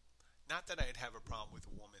not that I'd have a problem with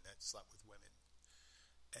a woman that slept with women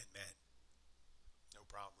and men. No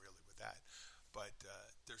problem really with that. But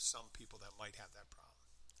there's some people that might have that problem.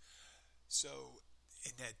 So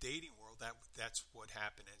in that dating world, that's what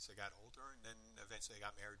happened as I got older, and then eventually I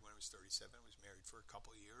got married when I was 37. I was married for a couple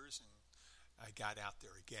of years, and I got out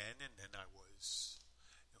there again, and then I was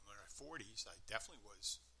in my 40s. I definitely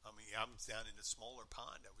was. I mean, I was down in the smaller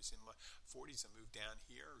pond. I was in my 40s. I moved down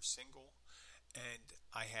here, single, and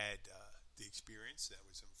I had the experience. I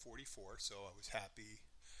was in 44, so I was happy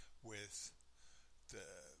with the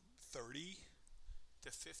 30 to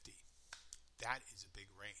 50. That is a big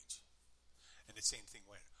range. And the same thing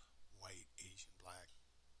went white, Asian, black,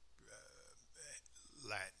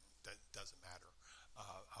 Latin, doesn't matter.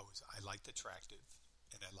 I liked attractive,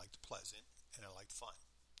 and I liked pleasant, and I liked fun.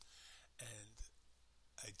 And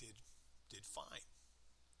I did fine.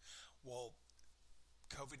 Well,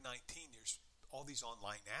 COVID-19, there's all these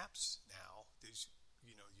online apps now. There's,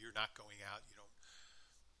 you're not going out, you don't.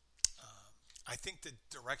 I think the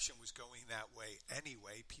direction was going that way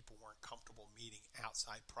anyway. People weren't comfortable meeting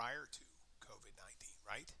outside prior to COVID-19,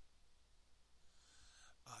 right?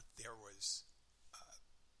 There was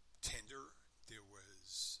Tinder. There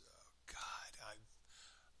was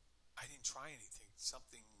I didn't try anything.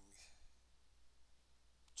 Something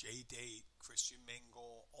J-Date, Christian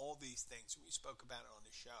Mingle, all these things. We spoke about it on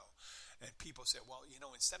the show, and people said, "Well,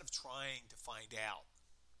 instead of trying to find out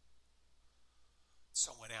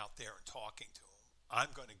someone out there and talking to them,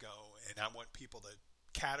 I'm going to go and I want people to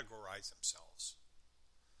categorize themselves.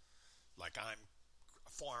 Like I'm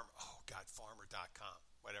a farmer. Oh, God, farmer.com.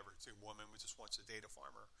 Whatever. It's a woman who just wants to date a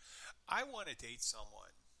farmer. I want to date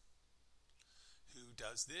someone who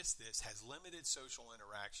does this, has limited social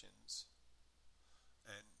interactions.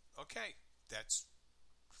 And, okay, that's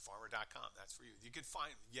farmer.com. That's for you. You can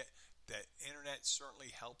find, the internet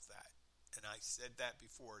certainly helped that. And I said that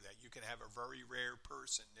before, that you can have a very rare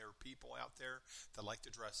person. There are people out there that like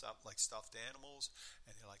to dress up like stuffed animals,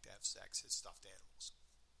 and they like to have sex as stuffed animals.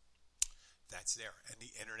 That's there. And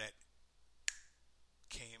the internet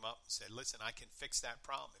came up and said, listen, I can fix that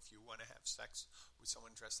problem. If you want to have sex with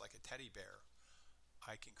someone dressed like a teddy bear,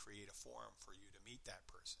 I can create a forum for you to meet that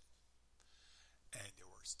person. And there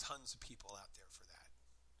was tons of people out there for that.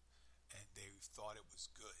 And they thought it was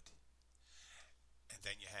good. And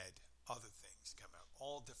then you had other things come out,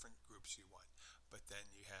 all different groups you want. But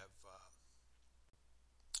then you have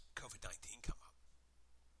COVID-19 come up.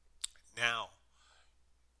 Now,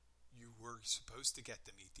 you were supposed to get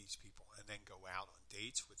to meet these people and then go out on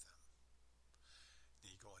dates with them.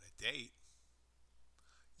 Then you go on a date,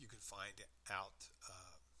 you can find out,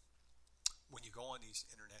 when you go on these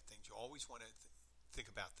internet things, you always want to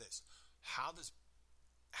think about this. How do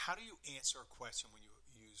you answer a question when you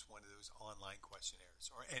use one of those online questionnaires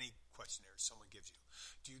or any questionnaire someone gives you?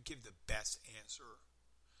 Do you give the best answer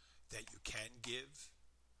that you can give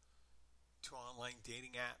to an online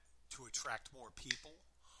dating app to attract more people,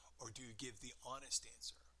 or do you give the honest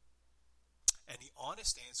answer? And the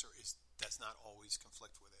honest answer does not always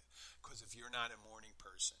conflict with it, because if you're not a morning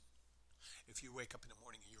person, if you wake up in the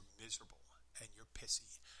morning and you're miserable and you're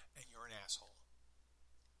pissy and you're an asshole,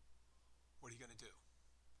 what are you going to do?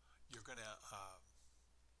 You're going to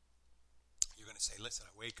say, listen,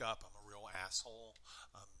 I wake up, I'm a real asshole.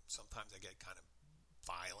 Sometimes I get kind of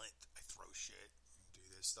violent. I throw shit and do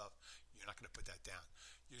this stuff. You're not going to put that down.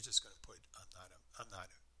 You're just going to put, I'm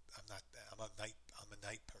a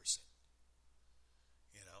night person.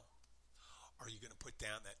 You know? Are you going to put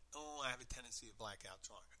down that, I have a tendency to black out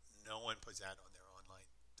drunk? No one puts that on their online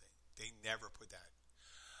thing. They never put that.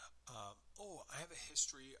 I have a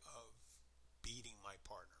history of beating my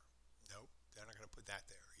partner. Nope, they're not going to put that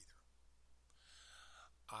there either.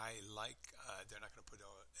 They're not going to put,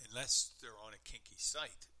 unless they're on a kinky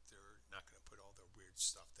site, they're not going to put all the weird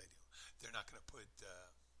stuff they do. They're not going to put,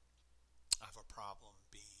 I have a problem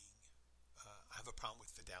with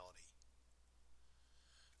fidelity.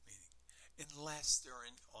 Meaning, unless they're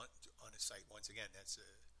on a site, once again, that's a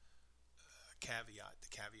caveat.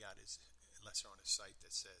 The caveat is, unless they're on a site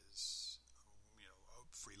that says,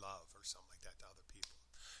 free love or something like that to other people.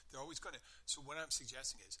 They're always going to, so what I'm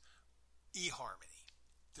suggesting is eHarmony.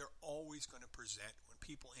 They're always going to present, when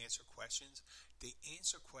people answer questions, they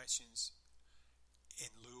answer questions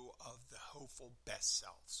in lieu of the hopeful best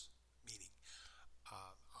selves. Meaning,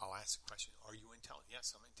 I'll ask the question, are you intelligent?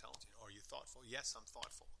 Yes, I'm intelligent. Are you thoughtful? Yes, I'm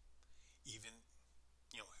thoughtful. Even,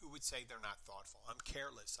 who would say they're not thoughtful? I'm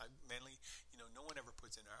careless. I mainly, no one ever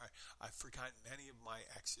puts in there. I've forgotten many of my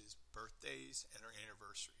ex's birthdays and their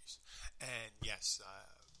anniversaries. And yes,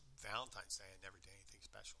 Valentine's Day, I never did anything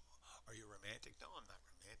special. Are you romantic? No, I'm not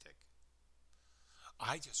romantic.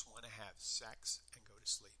 I just want to have sex and go to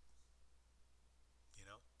sleep.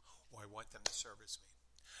 Or I want them to service me.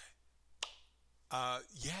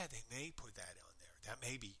 Yeah, they may put that on there. That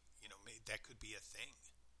may be, that could be a thing.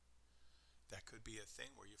 That could be a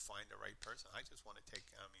thing where you find the right person. I just want to it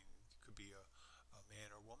could be a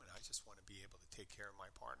man or woman. I just want to be able to take care of my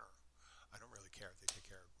partner. I don't really care if they take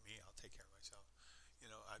care of me. I'll take care of myself.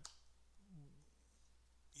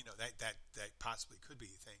 That possibly could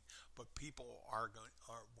be a thing. But people are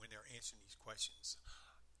when they're answering these questions,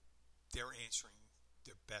 they're answering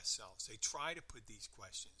their best selves. They try to put these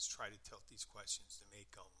questions, try to tilt these questions to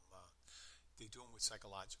make them, they do them with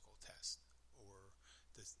psychological tests, or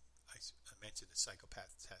I mentioned the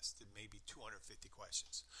psychopath test. It may be 250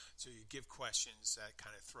 questions. So you give questions that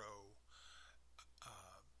kind of throw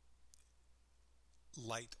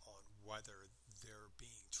light on whether they're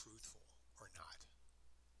being truthful or not.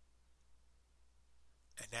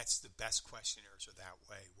 And that's the best questionnaires are that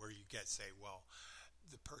way, where you say, well,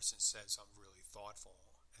 the person says I'm really thoughtful,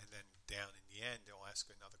 and then down in the end they'll ask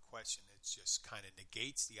another question that just kind of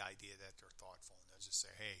negates the idea that they're thoughtful, and they'll just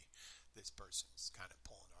say, hey, this person's kind of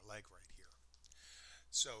pulling our leg right here.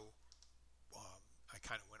 So I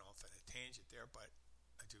kind of went off on a tangent there, but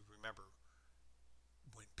I do remember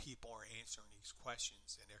when people are answering these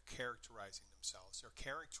questions and they're characterizing themselves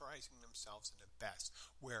in the best,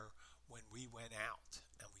 where when we went out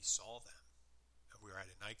and we saw them and we were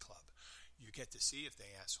at a nightclub, you get to see if the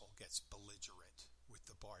asshole gets belligerent with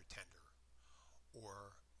the bartender,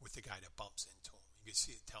 or with the guy that bumps into him. You can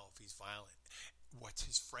see it, tell if he's violent. What's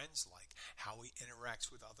his friends like? How he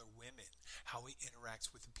interacts with other women? How he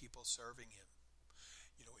interacts with the people serving him?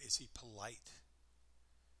 Is he polite?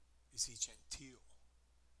 Is he genteel?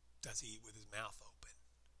 Does he eat with his mouth open?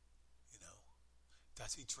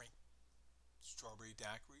 Does he drink strawberry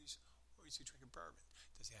daiquiris, or is he drinking bourbon?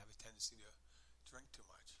 Does he have a tendency to drink too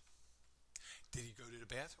much? Did he go to the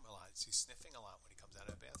bathroom a lot? Is he sniffing a lot when he comes out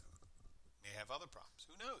of the bathroom? May have other problems.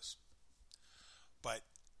 Who knows? But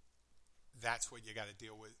that's what you got to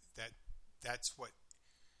deal with. That's what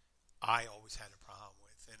I always had a problem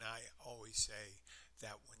with. And I always say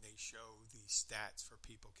that when they show these stats for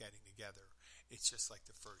people getting together, it's just like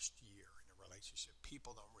the first year in a relationship.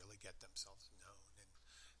 People don't really get themselves known.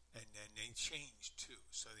 And then they change too.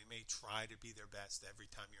 So they may try to be their best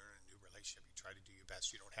every time you're in a new relationship. You try to do your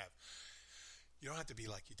best. You don't have to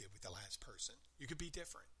be like you did with the last person. You could be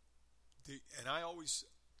different. And I'm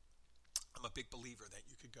a big believer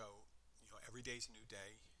that you could go, every day's a new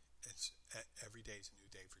day. Every day's a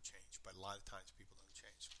new day for change. But a lot of times people don't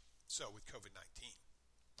change. So with COVID-19,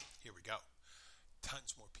 here we go.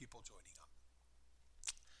 Tons more people joining up.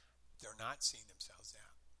 They're not seeing themselves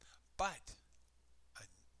out. But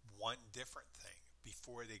one different thing,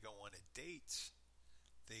 before they go on a date,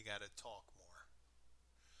 they got to talk more.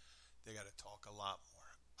 They got to talk a lot more.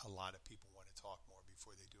 A lot of people want to talk more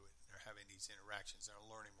before they do it. They're having these interactions. They're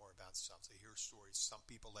learning more about themselves. They hear stories. Some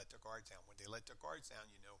people let their guards down. When they let their guards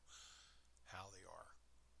down, you know how they are.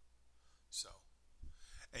 So,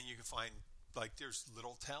 and you can find, there's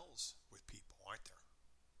little tells with people, aren't there?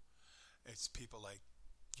 It's people like,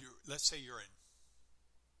 let's say you're in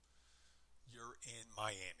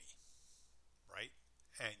Miami, right?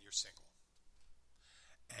 And you're single.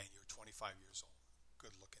 And you're 25 years old.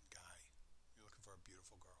 Good looking guy. You're looking for a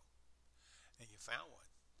beautiful girl. And you found one.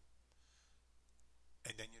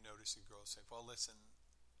 And then you notice the girl say, well, listen,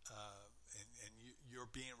 and you're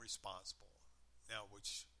being responsible. Now,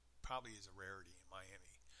 which probably is a rarity in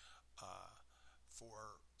Miami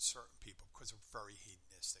for certain people, because they're very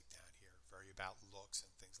hedonistic down here, very about looks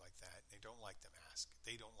and things like that. And they don't like the mask.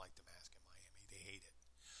 They don't like the mask in Miami. They hate it.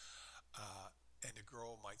 And the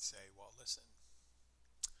girl might say, well, listen,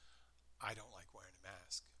 I don't like wearing a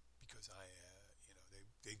mask because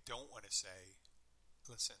they don't want to say,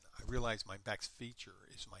 listen, I realize my best feature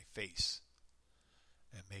is my face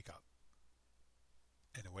and makeup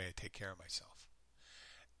and the way I take care of myself.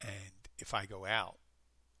 And if I go out,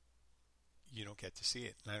 you don't get to see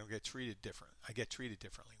it, and I don't get treated different. I get treated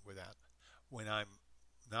differently without. When I'm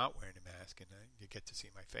not wearing a mask and you get to see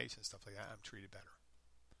my face and stuff like that, I'm treated better.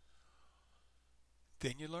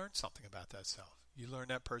 Then you learn something about that self. You learn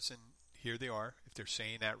that person, here they are. If they're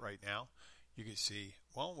saying that right now, you can see,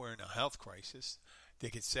 well, we're in a health crisis. They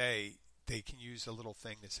could say, they can use a little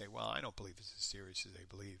thing to say, well, I don't believe it's as serious as they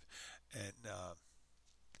believe. And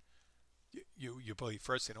you believe,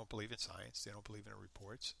 first, they don't believe in science. They don't believe in the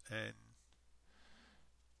reports. And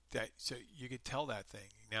so you could tell that thing.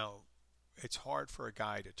 Now, it's hard for a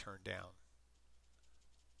guy to turn down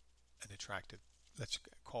an attractive, let's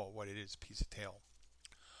call it what it is, piece of tail,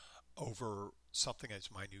 over something as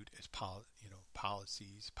minute as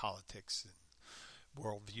policies, politics, and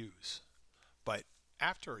worldviews. But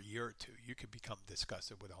after a year or two, you can become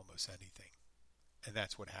disgusted with almost anything. And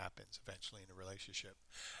that's what happens eventually in a relationship.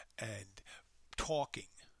 And talking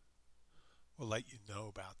will let you know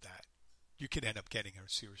about that. You could end up getting a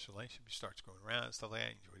serious relationship. You start going around and stuff like that,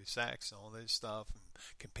 enjoy the sex and all this stuff and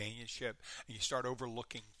companionship, and you start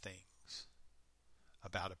overlooking things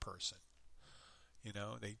about a person.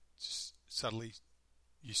 They just suddenly,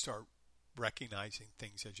 you start recognizing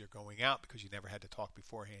things as you're going out because you never had to talk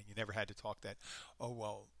beforehand. You never had to talk that, oh,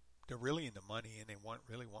 well, they're really into money and they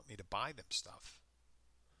really want me to buy them stuff.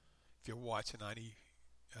 If you watch a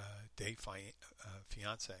 90-day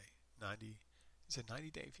fiance, is it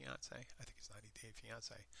 90-day fiance? I think it's 90-day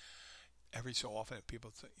fiance. Every so often,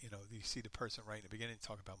 people, you see the person right in the beginning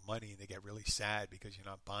talk about money, and they get really sad because you're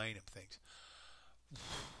not buying them things.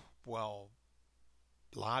 Well,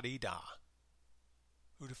 la-di-da.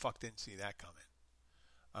 Who the fuck didn't see that coming?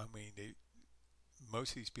 I mean, most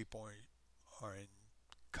of these people are in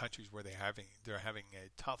countries where they're having a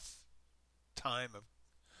tough time of,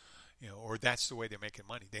 or that's the way they're making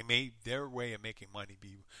money. Their way of making money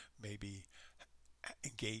be maybe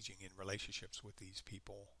engaging in relationships with these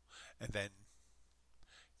people and then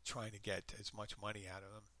trying to get as much money out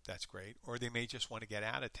of them. That's great. Or they may just want to get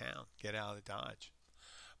out of town, get out of Dodge.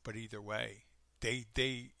 But either way, they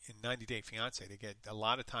in 90-Day Fiancé, they get a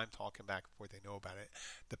lot of time talking back before they know about it.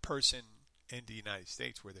 The person in the United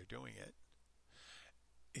States where they're doing it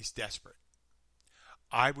is desperate.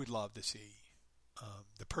 I would love to see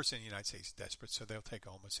the person in the United States is desperate, so they'll take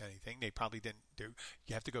almost anything. They probably didn't do.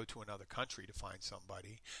 You have to go to another country to find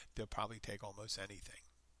somebody. They'll probably take almost anything,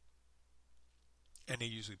 and they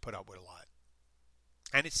usually put up with a lot.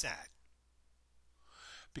 And it's sad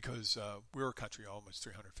because we're a country of almost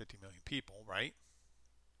 350 million people, right?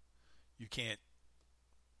 You can't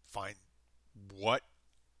find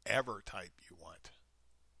whatever type you want,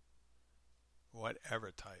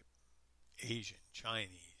 whatever type, Asian,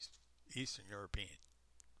 Chinese, Eastern European.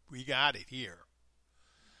 We got it here,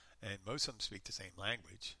 and most of them speak the same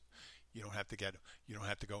language. You don't have to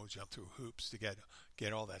go and jump through hoops to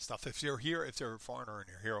get all that stuff. If they're here, if they're a foreigner and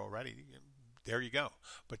they're here already, there you go.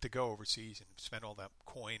 But to go overseas and spend all that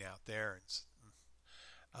coin out there, it's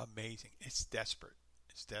amazing. It's desperate.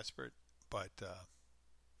 It's desperate. But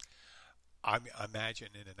I imagine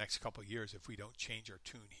in the next couple of years, if we don't change our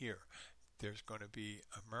tune here, there's going to be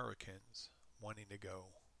Americans wanting to go.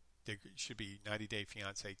 There should be 90 Day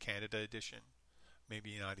Fiancé Canada edition,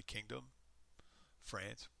 maybe United Kingdom,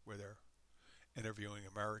 France, where they're interviewing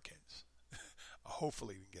Americans.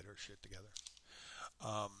 Hopefully we can get our shit together.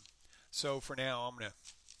 So for now, I'm going to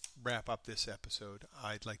wrap up this episode.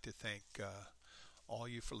 I'd like to thank all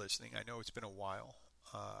you for listening. I know it's been a while.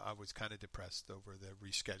 I was kind of depressed over the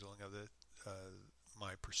rescheduling of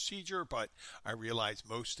my procedure, but I realize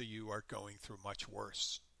most of you are going through much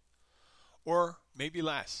worse. Or maybe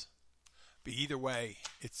less. But either way,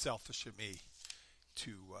 it's selfish of me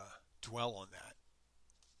to dwell on that,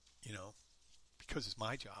 because it's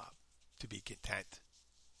my job to be content.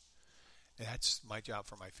 And that's my job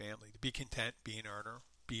for my family, to be content, be an earner,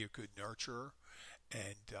 be a good nurturer.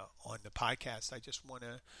 And on the podcast, I just want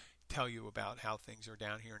to tell you about how things are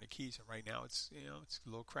down here in the Keys. And right now it's a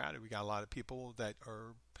little crowded. We got a lot of people that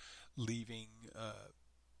are leaving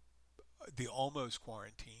the almost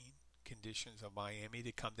quarantine conditions of Miami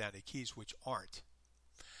to come down to Keys, which aren't.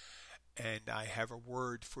 And I have a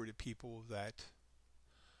word for the people that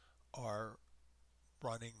are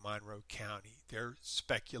running Monroe County. They're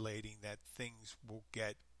speculating that things will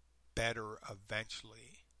get better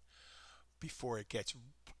eventually before it gets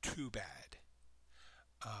too bad.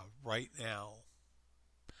 Right now,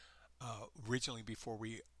 originally before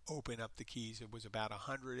we opened up the Keys, it was about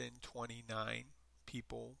 129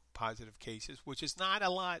 people, positive cases, which is not a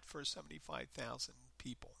lot for 75,000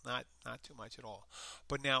 people. Not too much at all.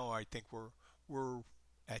 But now I think we're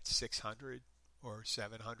at 600 or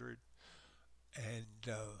 700,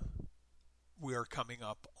 and we are coming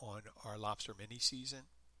up on our lobster mini season,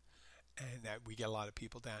 and that we get a lot of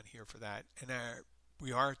people down here for that. And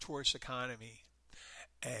we are a tourist economy,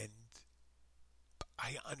 and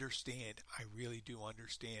I understand. I really do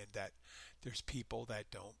understand that there's people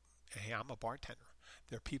that don't. Hey, I'm a bartender.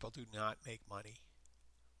 There are people who do not make money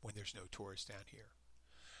when there's no tourists down here.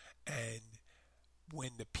 And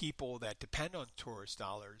when the people that depend on tourist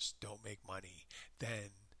dollars don't make money,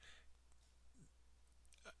 then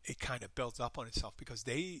it kind of builds up on itself, because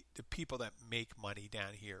the people that make money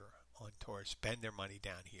down here on tourists spend their money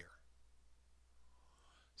down here.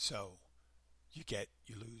 So you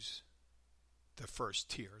lose the first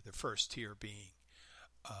tier being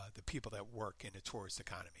the people that work in the tourist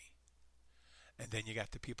economy. And then you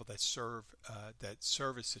got the people that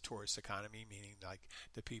service the tourist economy, meaning like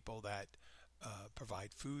the people that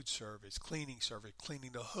provide food service, cleaning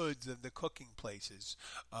the hoods of the cooking places,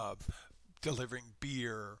 delivering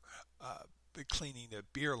beer, cleaning the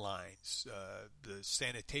beer lines, the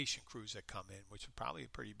sanitation crews that come in, which is probably a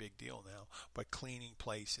pretty big deal now, but cleaning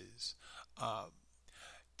places.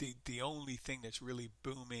 The only thing that's really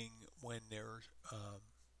booming when there's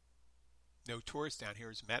no tourists down here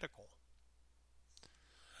is medical.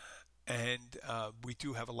 And we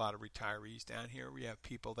do have a lot of retirees down here. We have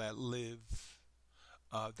people that live,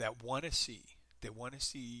 that want to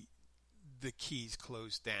see the Keys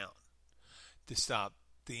closed down to stop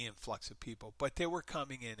the influx of people. But they were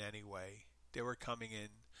coming in anyway. They were coming in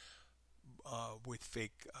with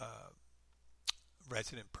fake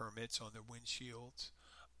resident permits on their windshields.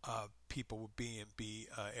 People with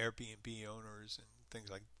Airbnb owners and things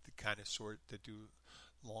like the kind of sort that do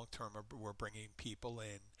long-term were bringing people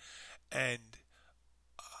in. And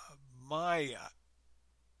my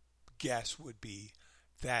guess would be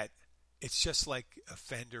that it's just like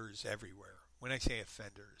offenders everywhere. When I say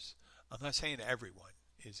offenders, I'm not saying everyone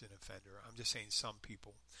is an offender. I'm just saying some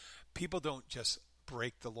people. People don't just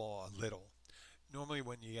break the law a little. Normally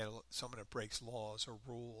when you get someone that breaks laws or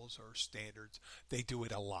rules or standards, they do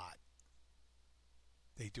it a lot.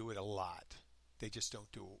 They just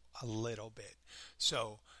don't do a little bit.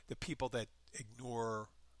 So the people that ignore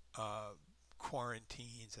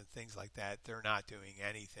quarantines and things like that, they're not doing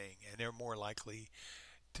anything, and they're more likely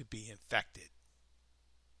to be infected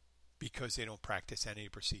because they don't practice any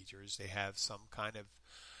procedures. They have some kind of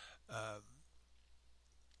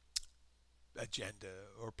agenda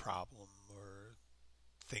or problem or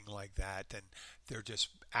thing like that, and they're just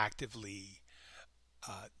actively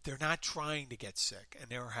they're not trying to get sick. And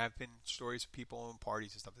there have been stories of people in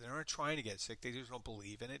parties and stuff. They're not trying to get sick. They just don't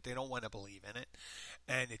believe in it. They don't want to believe in it,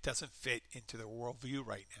 and it doesn't fit into their worldview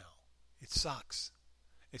right now. It sucks.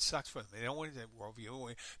 It sucks for them. They don't want that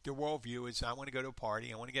worldview. Their worldview is, I want to go to a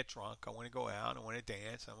party. I want to get drunk. I want to go out. I want to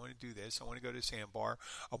dance. I want to do this. I want to go to a sandbar.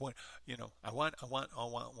 I want.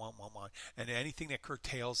 And anything that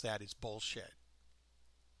curtails that is bullshit.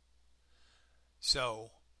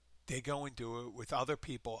 So they go and do it with other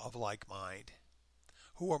people of like mind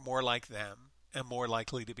who are more like them and more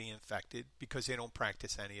likely to be infected because they don't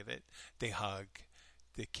practice any of it. They hug,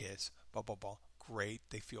 they kiss, blah, blah, blah. Great.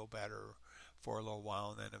 They feel better for a little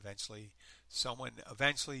while, and then eventually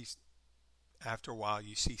after a while,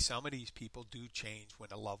 you see some of these people do change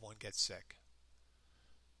when a loved one gets sick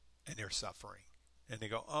and they're suffering, and they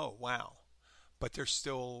go, oh wow. But there's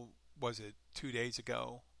still, was it 2 days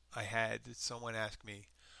ago, I had someone ask me,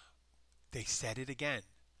 they said it again,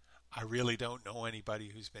 I really don't know anybody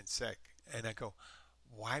who's been sick. And I go,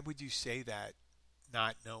 why would you say that,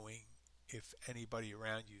 not knowing if anybody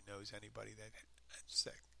around you knows anybody that's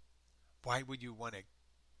sick? Why would you want to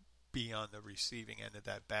be on the receiving end of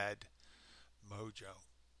that bad mojo?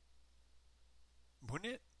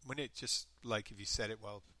 Wouldn't it? Wouldn't it just, like, if you said it,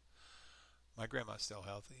 well, my grandma's still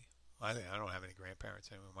healthy. I don't have any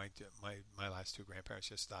grandparents anymore. My last two grandparents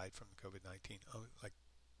just died from COVID-19. Oh, like,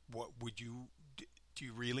 what would you? Do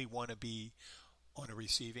you really want to be on the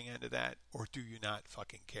receiving end of that, or do you not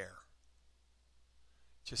fucking care?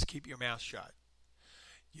 Just keep your mouth shut.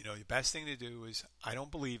 You know, the best thing to do is, I don't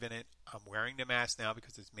believe in it. I'm wearing the mask now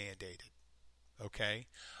because it's mandated. Okay?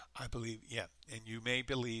 I believe, yeah. And you may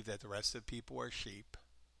believe that the rest of the people are sheep,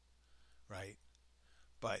 right?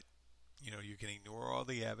 But, you know, you can ignore all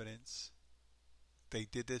the evidence. They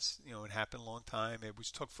did this, you know, it happened a long time. It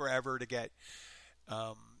took forever to get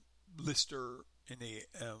Lister in the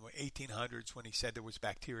 1800s when he said there was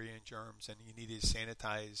bacteria and germs and you needed to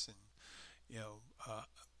sanitize and, you know,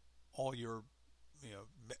 all your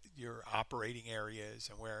operating areas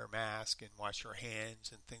and wear a mask and wash your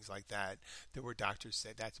hands and things like that. There were doctors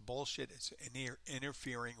said that's bullshit. It's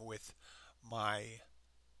interfering with my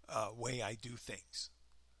way I do things.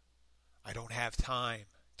 I don't have time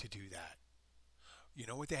to do that. You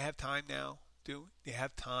know what they have time now do? They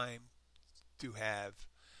have time to have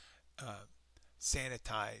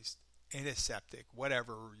sanitized, antiseptic,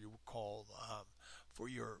 whatever you call for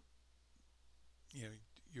your, you know,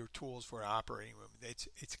 your tools for an operating room.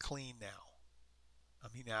 It's clean now. I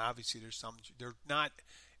mean, now obviously it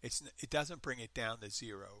doesn't bring it down to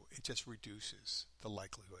zero. It just reduces the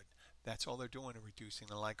likelihood. That's all they're doing, in reducing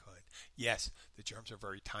the likelihood. Yes, the germs are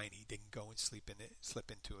very tiny. They can go and slip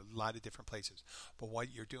into a lot of different places. But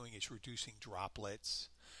what you're doing is reducing droplets,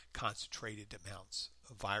 concentrated amounts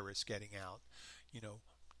of virus getting out. You know,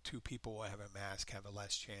 2 people who have a mask have a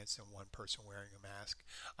less chance than 1 person wearing a mask.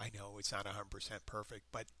 I know it's not 100%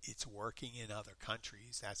 perfect, but it's working in other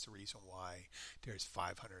countries. That's the reason why there's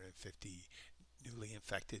 550 newly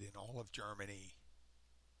infected in all of Germany,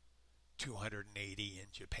 280 in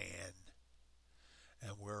Japan,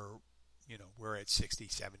 and we're at 60,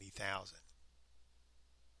 70,000.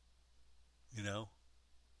 You know?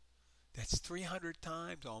 That's 300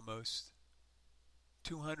 times almost.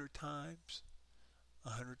 200 times.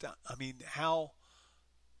 100 times. I mean, how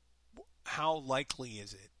likely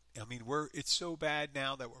is it? I mean, it's so bad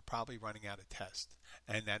now that we're probably running out of tests,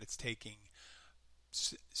 and that it's taking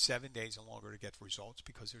 7 days and longer to get results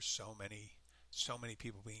because there's so many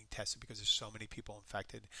people being tested, because there's so many people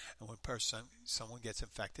infected. And when someone gets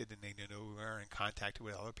infected and they know we're in contact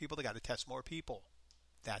with other people, they got to test more people.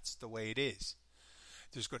 That's the way it is.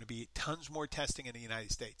 There's going to be tons more testing in the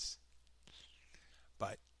United States.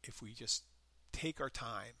 But if we just take our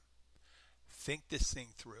time, think this thing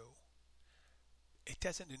through,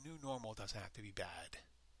 the new normal doesn't have to be bad.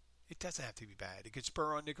 It doesn't have to be bad. It could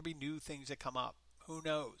spur on, there could be new things that come up. Who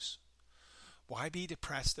knows? Why be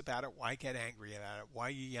depressed about it? Why get angry about it? Why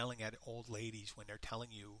are you yelling at old ladies when they're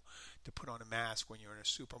telling you to put on a mask when you're in a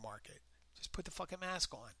supermarket? Just put the fucking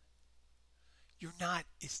mask on. you're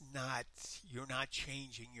not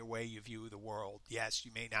changing your way you view the world. Yes,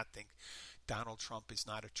 you may not think Donald Trump is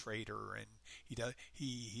not a traitor, and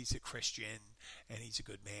he's a Christian, and he's a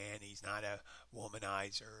good man. He's not a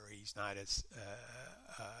womanizer. He's not a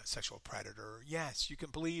sexual predator. Yes, you can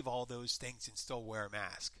believe all those things and still wear a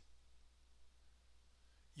mask.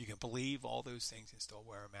 You can believe all those things and still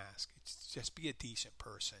wear a mask. It's just be a decent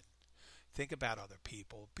person. Think about other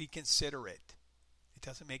people. Be considerate. It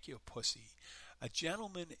doesn't make you a pussy. A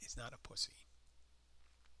gentleman is not a pussy.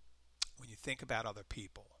 When you think about other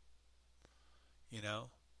people,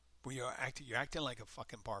 when you're acting like a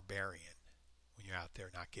fucking barbarian when you're out there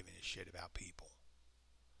not giving a shit about people.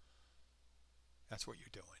 That's what you're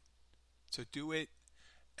doing. So do it.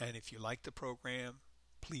 And if you like the program,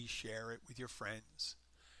 please share it with your friends.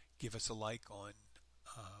 Give us a like on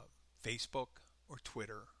Facebook or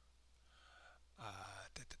Twitter.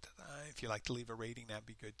 If you like to leave a rating, that'd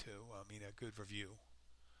be good too. I mean, a good review.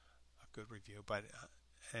 But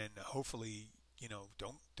and hopefully,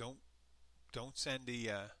 don't send the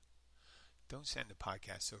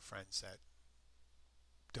podcast to friends that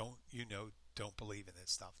don't believe in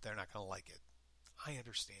this stuff. They're not going to like it. I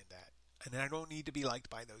understand that, and I don't need to be liked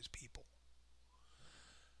by those people.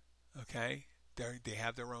 Okay, they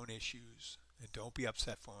have their own issues, and don't be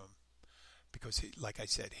upset for them, because, like I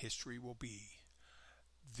said, history will be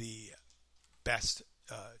the best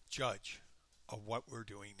judge of what we're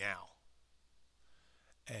doing now.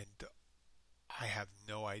 And I have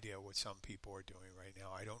no idea what some people are doing right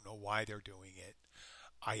now. I don't know why they're doing it.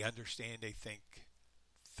 I understand they think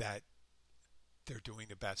that they're doing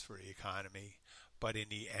the best for the economy, but in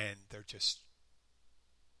the end, they're just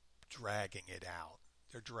dragging it out.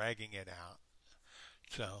 They're dragging it out.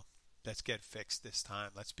 So let's get fixed this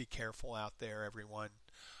time. Let's be careful out there, everyone.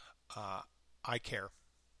 I care.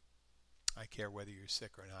 I care whether you're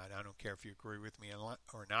sick or not. I don't care if you agree with me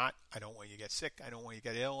or not. I don't want you to get sick. I don't want you to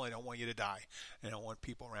get ill. I don't want you to die. I don't want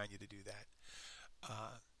people around you to do that.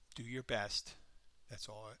 Do your best. That's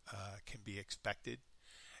all can be expected.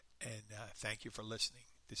 And thank you for listening.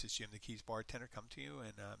 This is Jim the Keys Bartender. Come to you,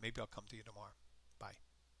 and maybe I'll come to you tomorrow. Bye.